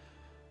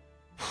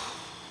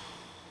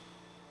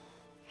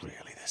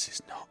 Really, this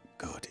is not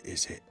good,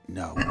 is it?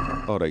 No.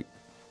 Alright.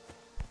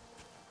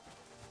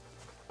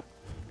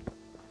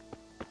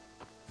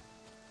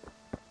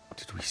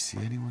 Did we see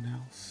anyone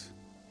else?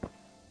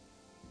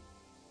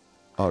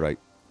 Alright.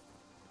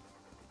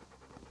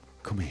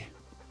 Come here.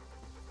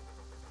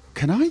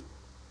 Can I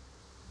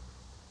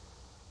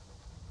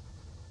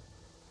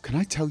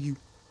tell you?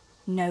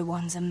 No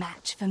one's a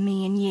match for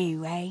me and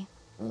you, eh?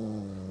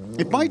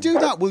 If I do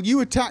that, will you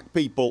attack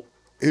people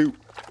who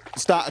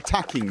start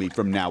attacking me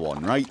from now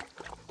on, right?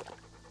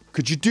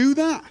 Could you do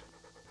that?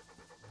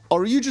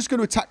 Or are you just going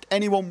to attack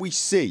anyone we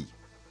see?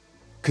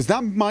 Because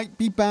that might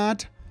be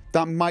bad.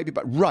 That might be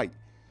bad. Right.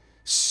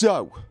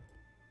 So,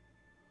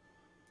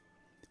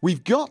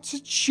 we've got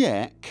to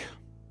check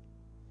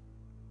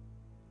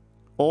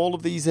all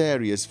of these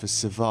areas for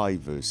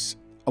survivors.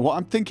 And what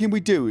I'm thinking we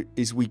do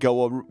is we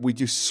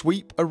just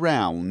sweep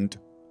around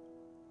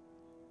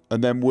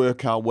and then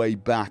work our way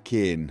back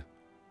in.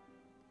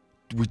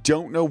 We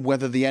don't know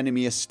whether the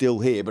enemy is still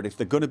here, but if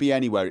they're going to be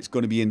anywhere, it's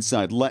going to be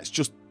inside. Let's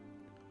just...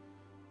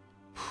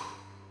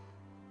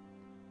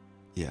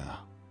 yeah.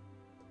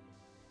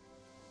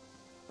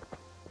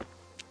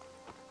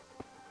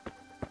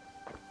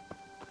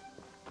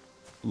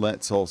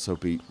 Let's also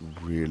be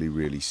really,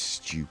 really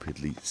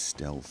stupidly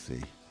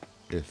stealthy,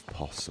 if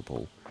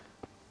possible,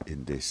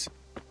 in this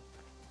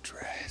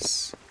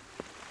dress.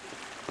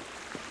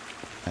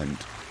 And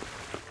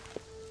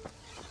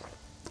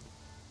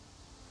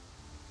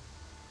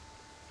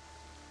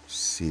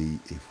see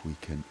if we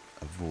can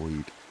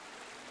avoid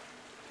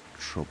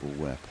trouble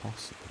where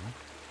possible.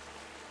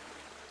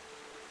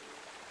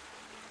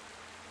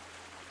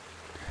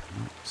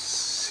 I'm not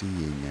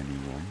seeing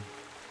anyone.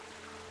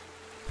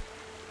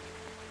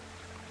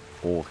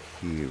 Or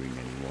hearing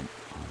anyone.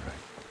 Alright.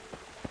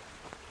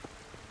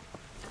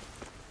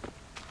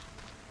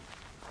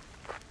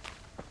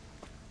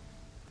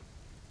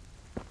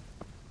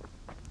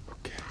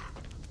 Okay.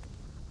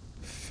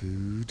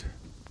 Food?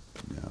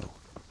 No.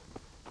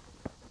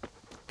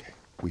 Okay.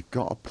 We've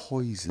got a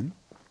poison.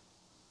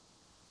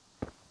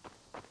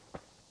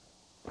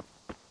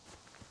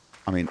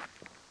 I mean,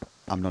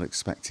 I'm not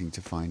expecting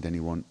to find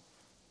anyone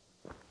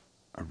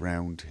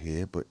around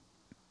here, but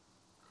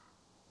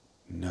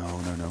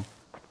no.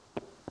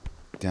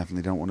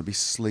 Definitely don't want to be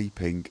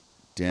sleeping.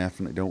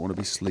 Definitely don't want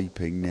to be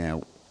sleeping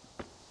now.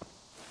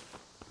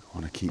 I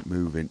want to keep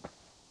moving.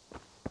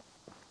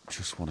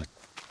 Just want to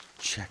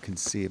check and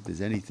see if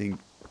there's anything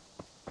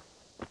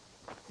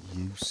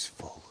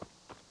useful.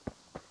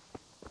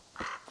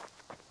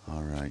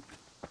 Alright.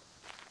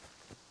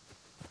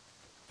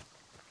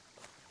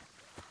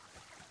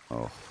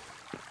 Oh.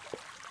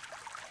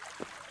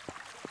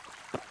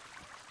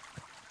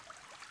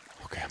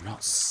 Okay, I'm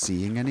not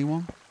seeing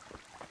anyone.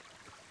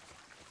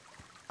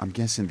 I'm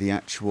guessing the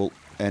actual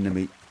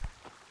enemy...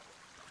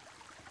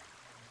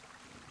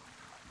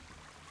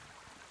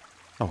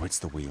 oh, it's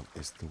the wheel.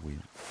 It's the wheel.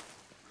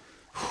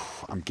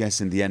 I'm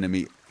guessing the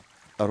enemy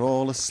are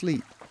all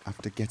asleep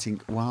after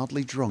getting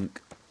wildly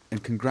drunk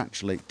and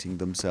congratulating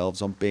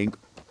themselves on being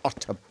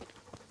utter...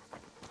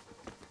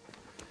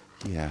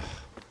 yeah.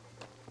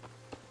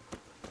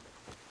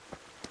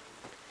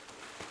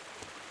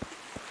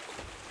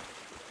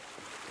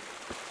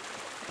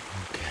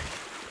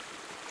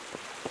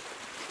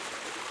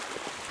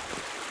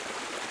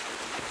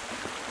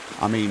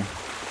 I mean,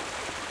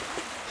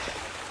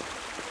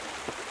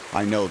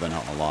 I know they're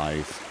not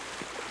alive.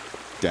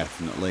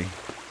 Definitely.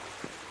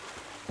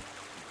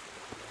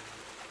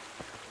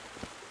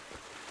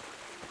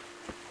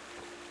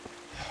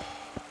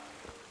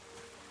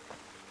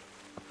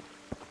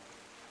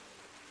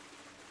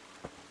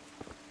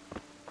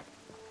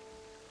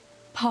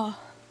 Pa,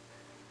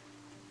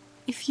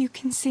 if you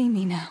can see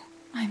me now,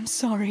 I'm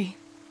sorry.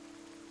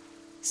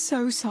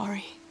 So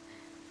sorry.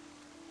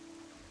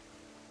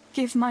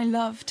 Give my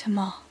love to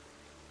Ma.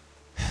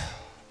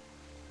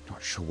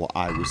 Not sure what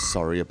I was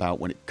sorry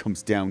about when it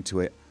comes down to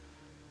it.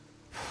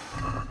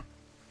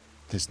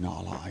 There's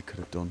not a lot I could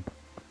have done.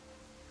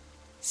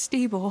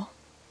 Stibor,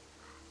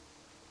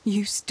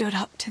 you stood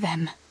up to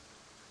them.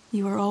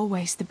 You were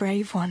always the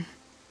brave one.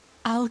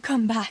 I'll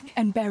come back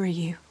and bury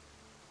you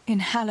in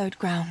hallowed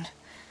ground,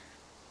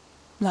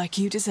 like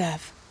you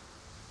deserve.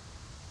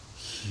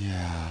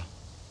 Yeah.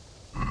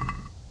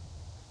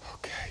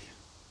 Okay.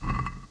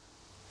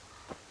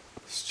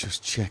 Let's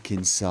just check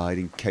inside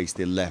in case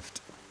they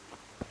left.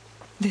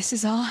 This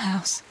is our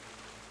house.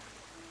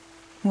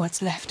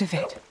 What's left of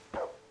it.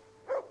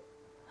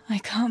 I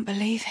can't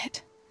believe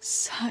it.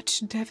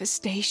 Such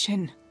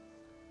devastation.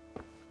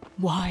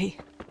 Why?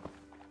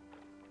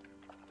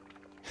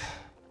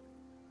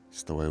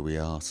 It's the way we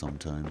are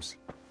sometimes.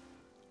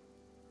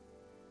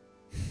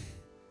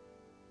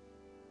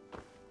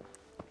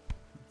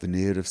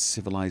 Veneer of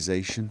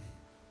civilization.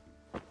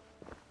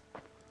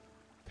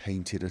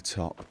 Painted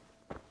atop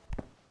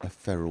a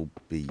feral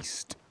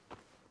beast.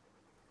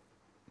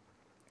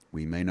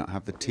 We may not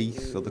have the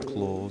teeth or the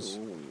claws.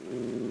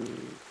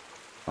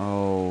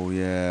 Oh,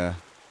 yeah.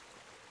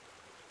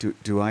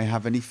 Do I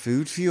have any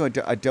food for you? I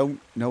don't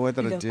know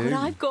whether I do. Look what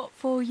I've got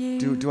for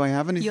you. Do I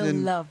have anything?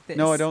 You'll love this.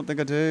 No, I don't think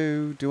I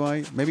do. Do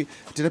I? Maybe.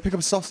 Did I pick up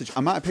a sausage?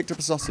 I might have picked up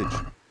a sausage.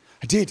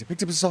 I did. I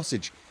picked up a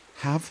sausage.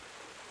 Have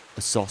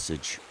a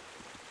sausage.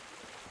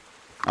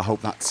 I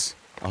hope that's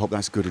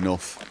good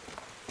enough.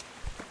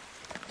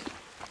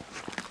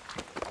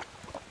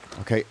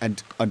 Okay,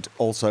 and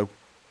also,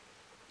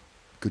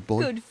 good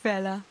boy. Good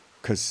fella.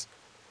 Because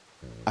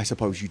I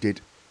suppose you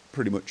did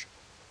pretty much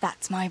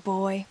That's my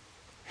boy.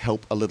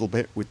 help a little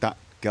bit with that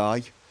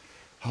guy.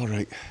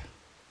 Alright.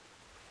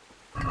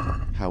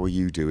 How are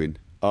you doing?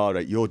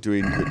 Alright, you're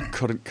doing good.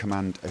 Current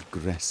command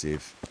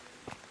aggressive.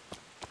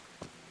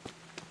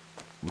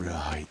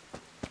 Right.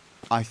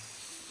 I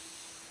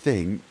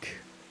think...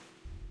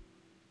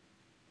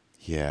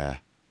 Yeah.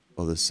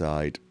 Other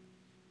side.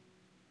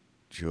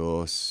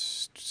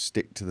 Just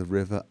stick to the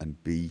river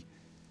and be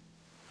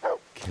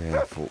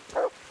careful.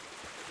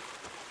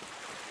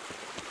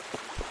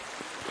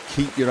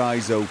 Keep your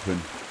eyes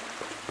open.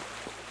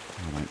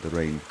 Alright, the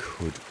rain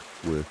could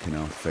work in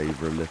our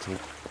favour a little.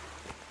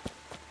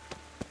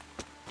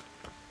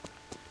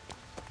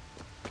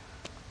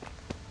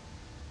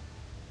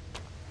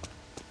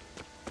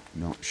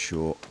 Not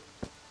sure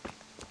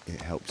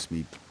it helps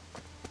me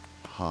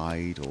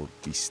hide or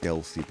be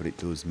stealthy, but it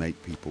does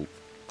make people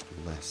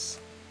less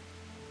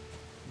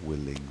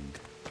willing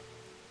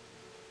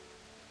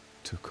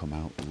to come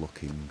out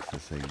looking for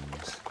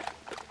things.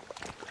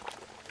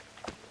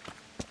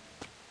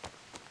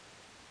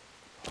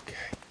 Okay.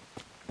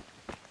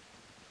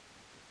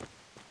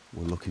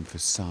 We're looking for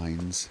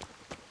signs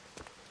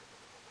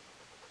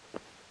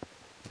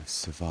of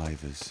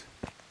survivors.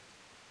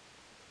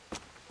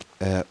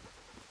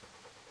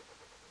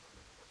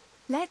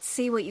 Let's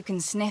see what you can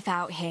sniff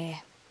out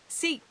here.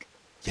 Seek.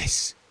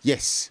 Yes,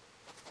 yes.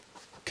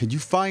 Can you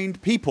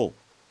find people?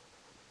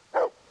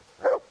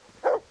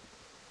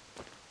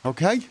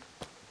 Okay.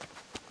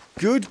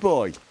 Good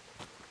boy.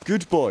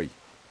 Good boy.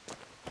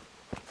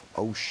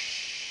 Oh,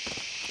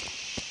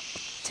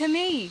 To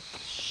me.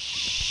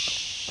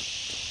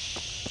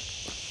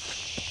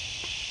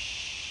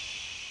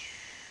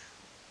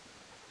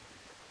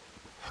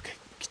 Okay.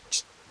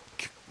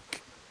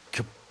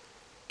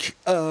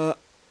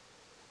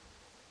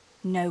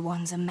 No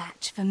one's a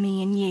match for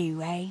me and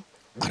you, eh?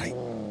 Alright.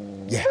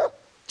 Yeah.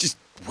 Just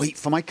wait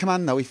for my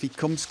command now if he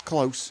comes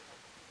close.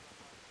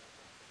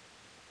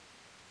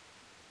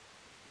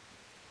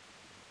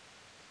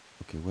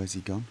 Okay, where's he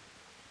gone?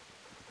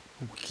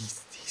 Oh,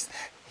 he's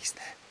there. He's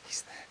there.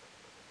 He's there.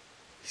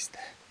 He's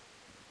there.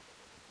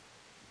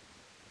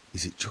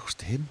 Is it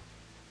just him?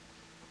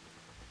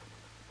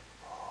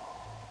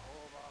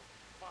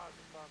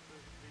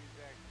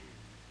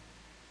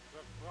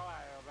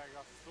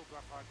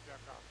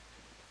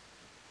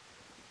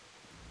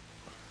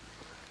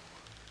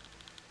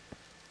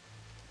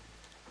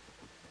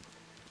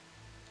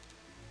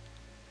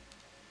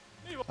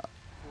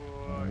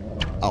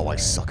 Oh, I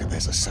suck at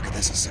this. I suck at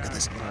this. I suck at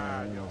this.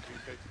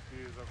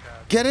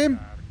 Get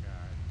him!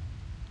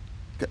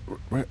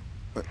 Where's...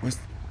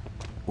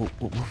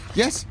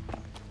 Yes!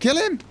 Kill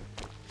him!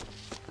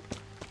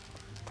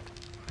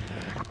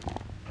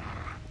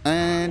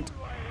 And...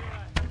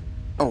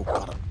 Oh,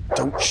 God.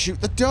 Don't shoot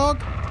the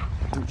dog!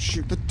 Don't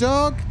shoot the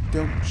dog!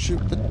 Don't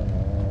shoot the...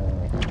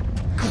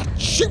 God,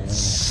 shoot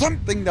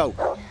something, though!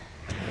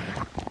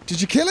 Did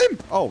you kill him?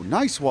 Oh,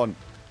 nice one.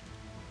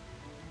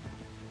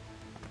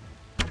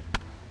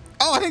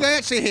 Oh, I think I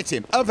actually hit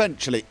him.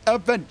 Eventually.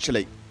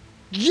 Eventually.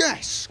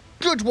 Yes!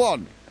 Good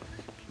one!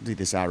 Need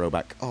this arrow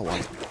back. Oh,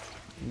 I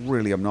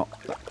really am not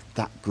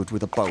that good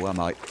with a bow, am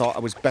I? Thought I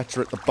was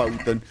better at the bow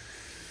than...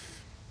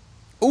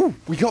 Ooh,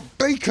 we got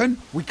bacon!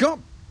 We got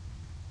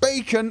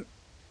bacon!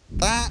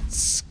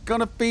 That's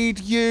gonna feed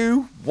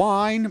you.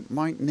 Wine.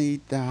 Might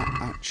need that,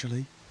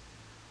 actually.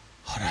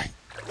 Alright.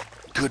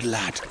 Good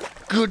lad.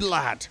 Good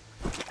lad.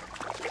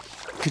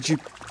 Could you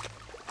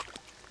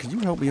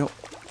help me up?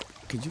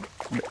 Could you,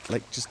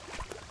 like, just...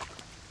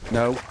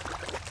 No.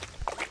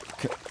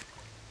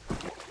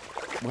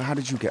 Well, how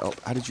did you get up?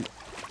 How did you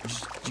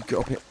get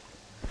up here?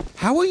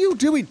 How are you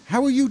doing?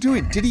 How are you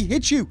doing? Did he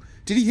hit you?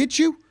 Did he hit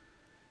you?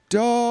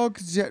 Dog,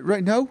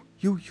 right, no?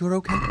 You're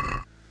okay?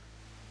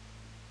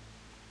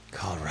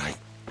 Alright.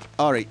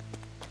 Alright.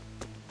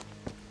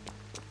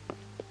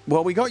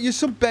 Well, we got you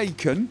some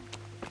bacon.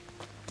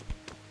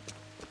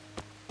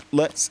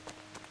 Let's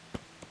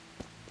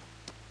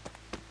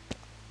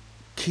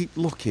keep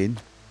looking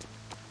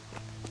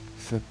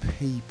for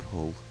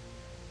people.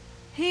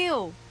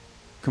 Heal.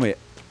 Come here.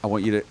 I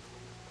want you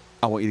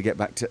to get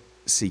back to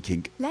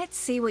seeking. Let's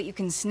see what you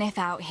can sniff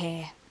out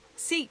here.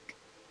 Seek.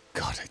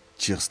 God,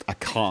 I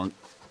can't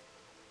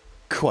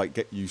quite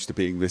get used to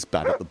being this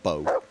bad at the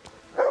bow.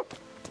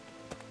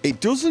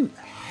 It doesn't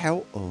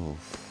help. Oh,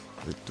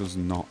 it does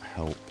not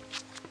help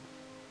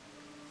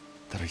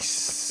that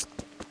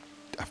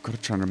I've got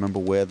to try and remember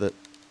where the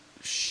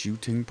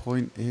shooting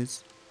point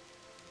is.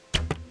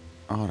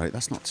 Alright,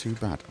 that's not too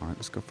bad. Alright,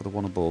 let's go for the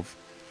one above.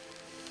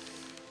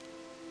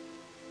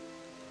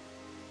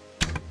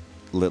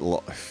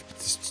 Lot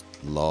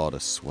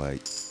of sway.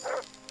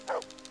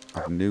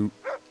 I knew...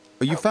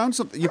 Oh, you found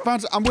something.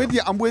 I'm with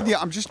you. I'm with you.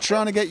 I'm just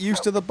trying to get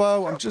used to the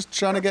bow. I'm just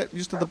trying to get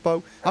used to the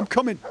bow. I'm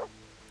coming.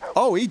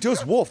 Oh, he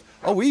does woof.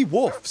 Oh, he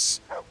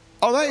woofs.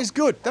 Oh, that is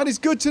good. That is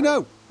good to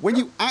know. When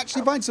you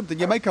actually find something,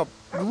 you make a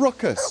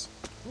ruckus.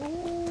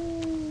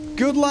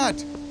 Good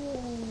lad.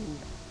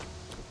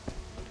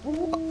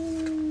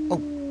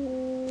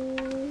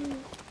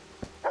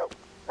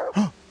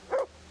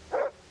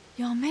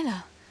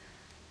 Miller,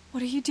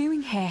 what are you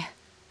doing here?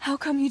 How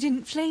come you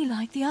didn't flee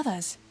like the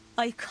others?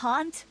 I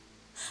can't.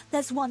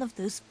 There's one of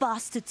those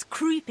bastards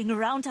creeping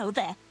around out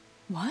there.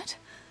 What?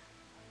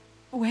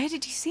 Where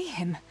did you see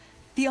him?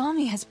 The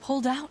army has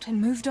pulled out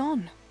and moved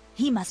on.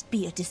 He must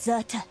be a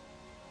deserter.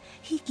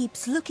 He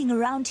keeps looking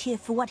around here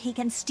for what he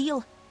can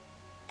steal.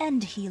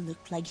 And he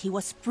looked like he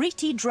was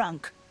pretty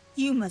drunk.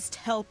 You must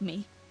help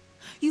me.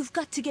 You've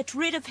got to get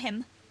rid of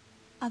him.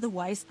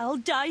 Otherwise, I'll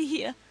die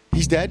here.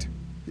 He's dead.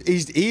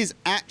 He is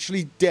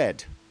actually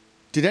dead.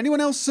 Did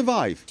anyone else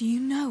survive? Do you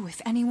know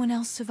if anyone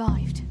else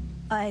survived?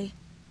 I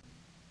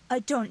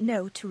don't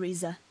know,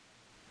 Teresa.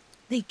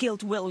 They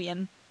killed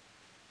William.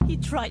 He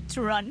tried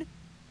to run,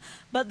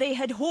 but they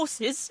had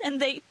horses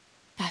and they...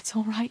 That's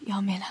all right,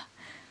 Yarmila.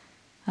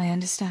 I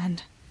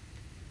understand.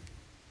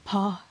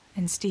 Pa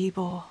and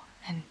Stibor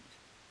and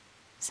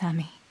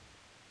Sammy.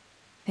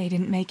 They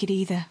didn't make it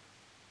either.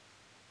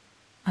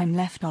 I'm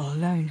left all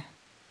alone.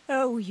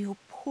 Oh, you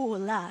poor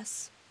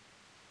lass.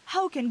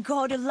 How can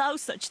God allow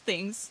such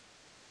things?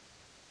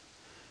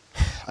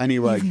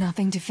 Anyway. You've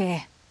nothing to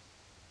fear.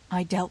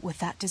 I dealt with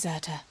that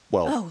deserter.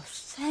 Well, Oh,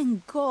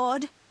 thank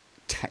God. I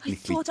technically,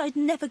 thought I'd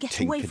never get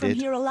away Tinker from did.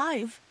 here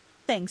alive.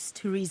 Thanks,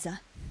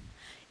 Teresa.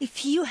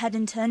 If you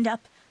hadn't turned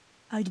up,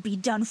 I'd be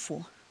done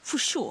for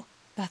sure.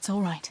 That's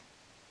all right.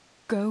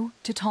 Go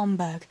to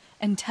Tomberg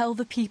and tell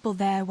the people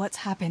there what's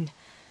happened.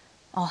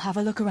 I'll have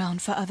a look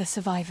around for other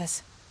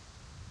survivors.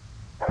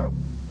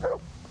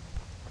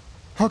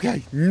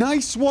 Okay,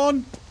 nice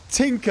one,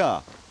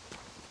 Tinker.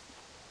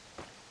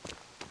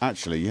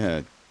 Actually,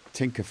 yeah,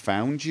 Tinker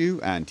found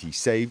you and he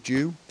saved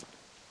you.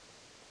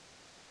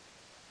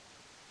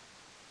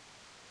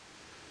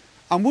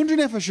 I'm wondering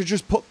if I should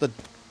just put the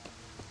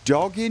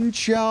dog in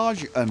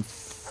charge and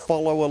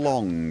follow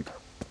along.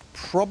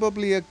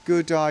 Probably a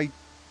good idea.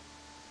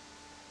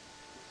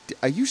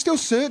 Are you still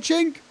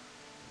searching?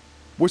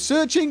 We're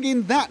searching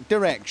in that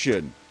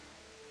direction.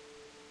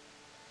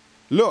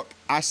 Look,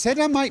 I said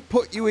I might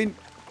put you in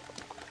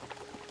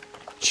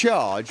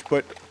charge,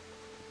 but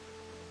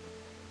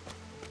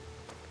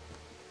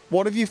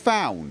what have you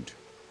found?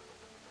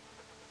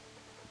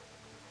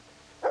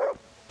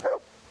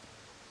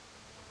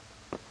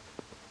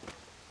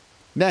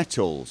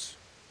 Nettles.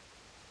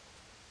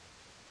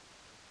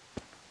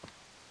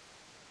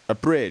 A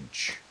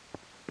bridge.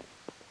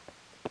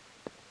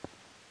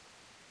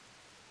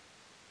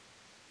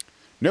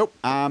 Nope,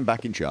 I'm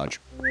back in charge.